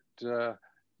told me that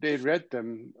they read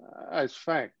them as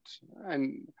fact.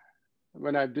 And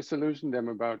when I've disillusioned them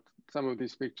about some of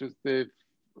these pictures, they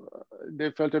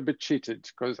felt a bit cheated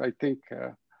because I think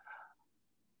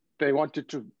they want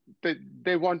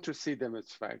to see them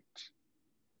as fact.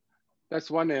 That's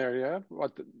one area.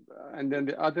 And then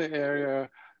the other area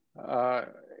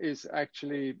is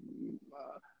actually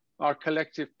our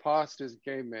collective past as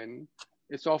gay men.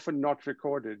 It's often not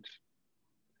recorded.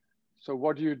 So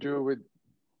what do you do with,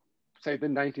 say, the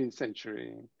 19th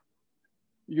century?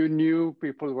 You knew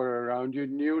people were around, you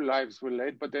knew lives were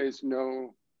led, but there's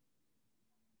no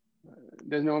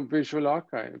visual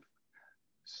archive.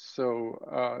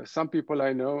 So some people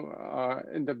I know are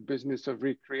in the business of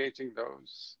recreating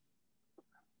those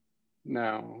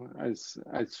now as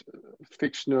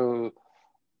fictional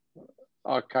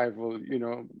archival,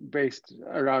 based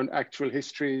around actual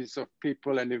histories of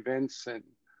people and events and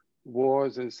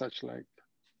wars and such like.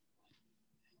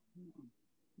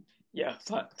 Yeah,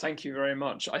 thank you very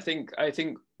much. I think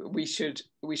we should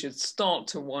start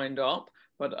to wind up,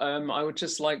 but I would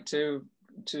just like to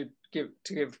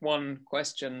give one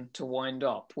question to wind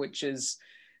up, which is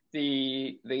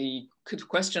the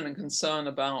question and concern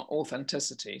about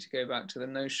authenticity, to go back to the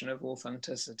notion of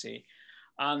authenticity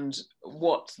and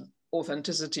what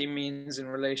authenticity means in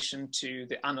relation to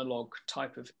the analog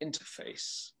type of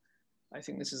interface. I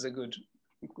think this is a good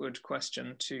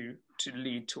question to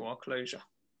lead to our closure.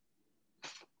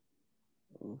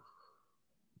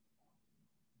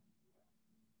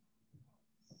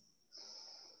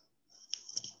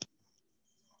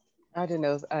 I don't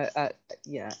know.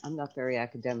 Yeah, I'm not very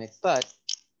academic, but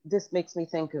this makes me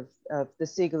think of the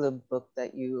Siegel book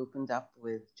that you opened up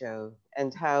with, Jo,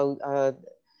 and how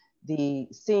the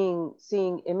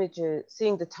seeing images,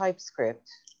 seeing the typescript,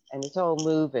 and it's all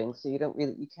moving, so you can't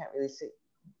really see,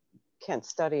 can't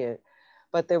study it.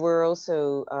 But there were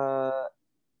also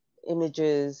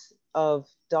images of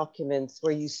documents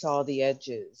where you saw the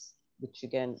edges, which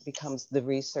again becomes the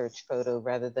research photo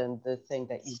rather than the thing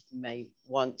that you may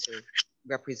want to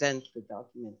represent the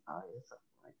document by or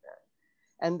something like that.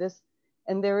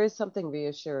 And there is something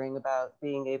reassuring about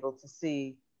being able to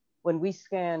see when we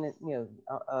scan,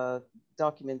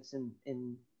 documents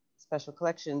in special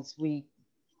collections, we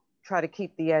try to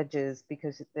keep the edges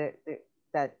because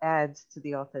that adds to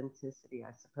the authenticity,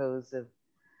 I suppose, of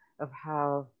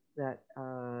how that,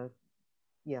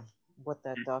 what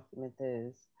that document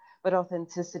is. But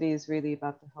authenticity is really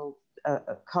about the whole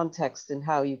context and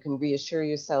how you can reassure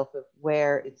yourself of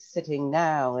where it's sitting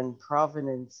now and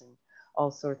provenance and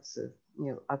all sorts of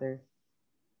other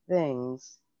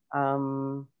things.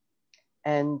 The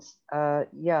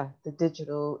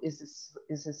digital is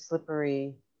a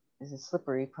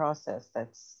slippery process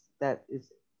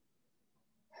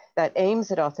that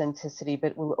aims at authenticity,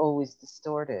 but will always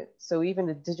distort it. So even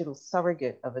a digital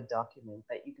surrogate of a document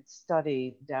that you could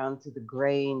study down to the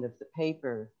grain of the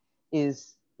paper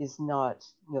is not,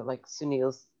 like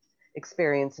Sunil's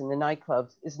experience in the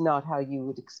nightclubs is not how you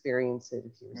would experience it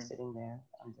if you were sitting there.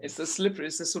 It's the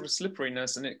sort of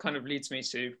slipperiness, and it kind of leads me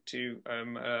to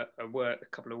a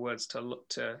couple of words to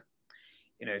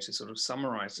sort of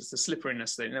summarize. It's the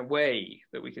slipperiness that, in a way,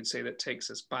 that we could say that takes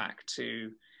us back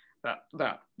to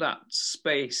that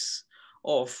space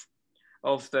of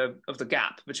of the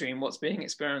gap between what's being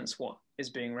experienced, what is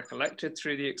being recollected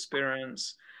through the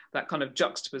experience, that kind of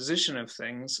juxtaposition of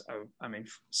things. I mean,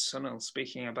 Sunil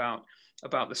speaking about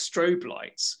the strobe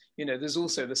lights, you know, there's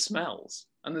also the smells,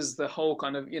 and there's the whole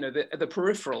kind of, you know, the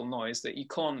peripheral noise that you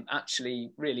can't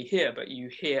actually really hear, but you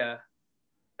hear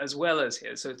as well as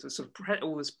hear. So it's a sort of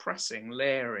all this pressing,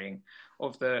 layering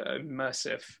of the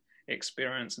immersive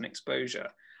experience and exposure,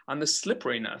 and the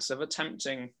slipperiness of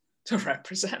attempting to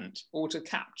represent or to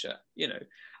capture, you know,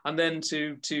 and then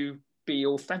to be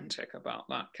authentic about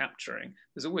that capturing.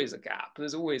 There's always a gap,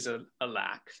 there's always a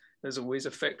lack, there's always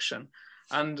a fiction.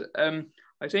 And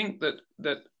I think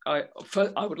that I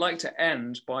would like to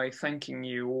end by thanking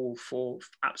you all for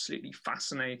absolutely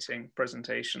fascinating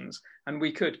presentations. And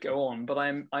we could go on, but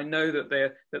I know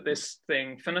that this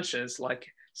thing finishes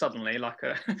suddenly like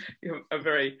a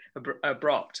very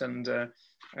abrupt and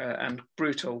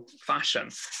brutal fashion.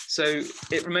 So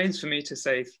it remains for me to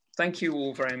say thank you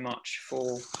all very much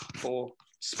for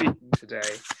speaking today,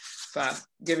 for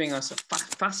giving us a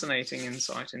fascinating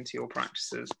insight into your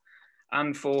practices,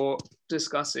 and for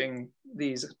discussing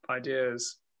these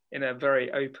ideas in a very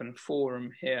open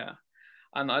forum here.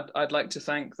 And I'd like to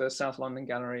thank the South London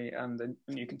Gallery and the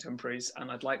New Contemporaries, and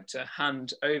I'd like to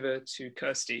hand over to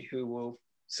Kirsty, who will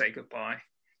say goodbye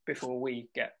before we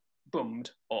get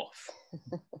boomed off.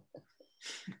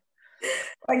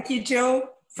 Thank you, Jo,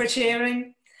 for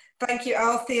sharing. Thank you,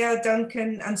 Althea,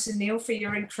 Duncan and Sunil, for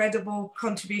your incredible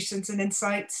contributions and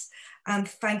insights. And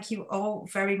thank you all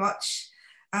very much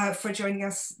for joining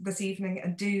us this evening,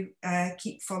 and do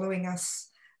keep following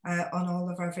us on all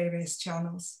of our various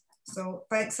channels. So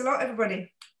thanks a lot,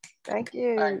 everybody. Thank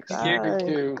you. Thanks. Bye. Thank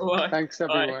you. Bye. Thanks,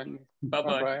 everyone.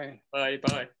 Bye-bye.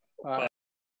 Bye-bye. Bye.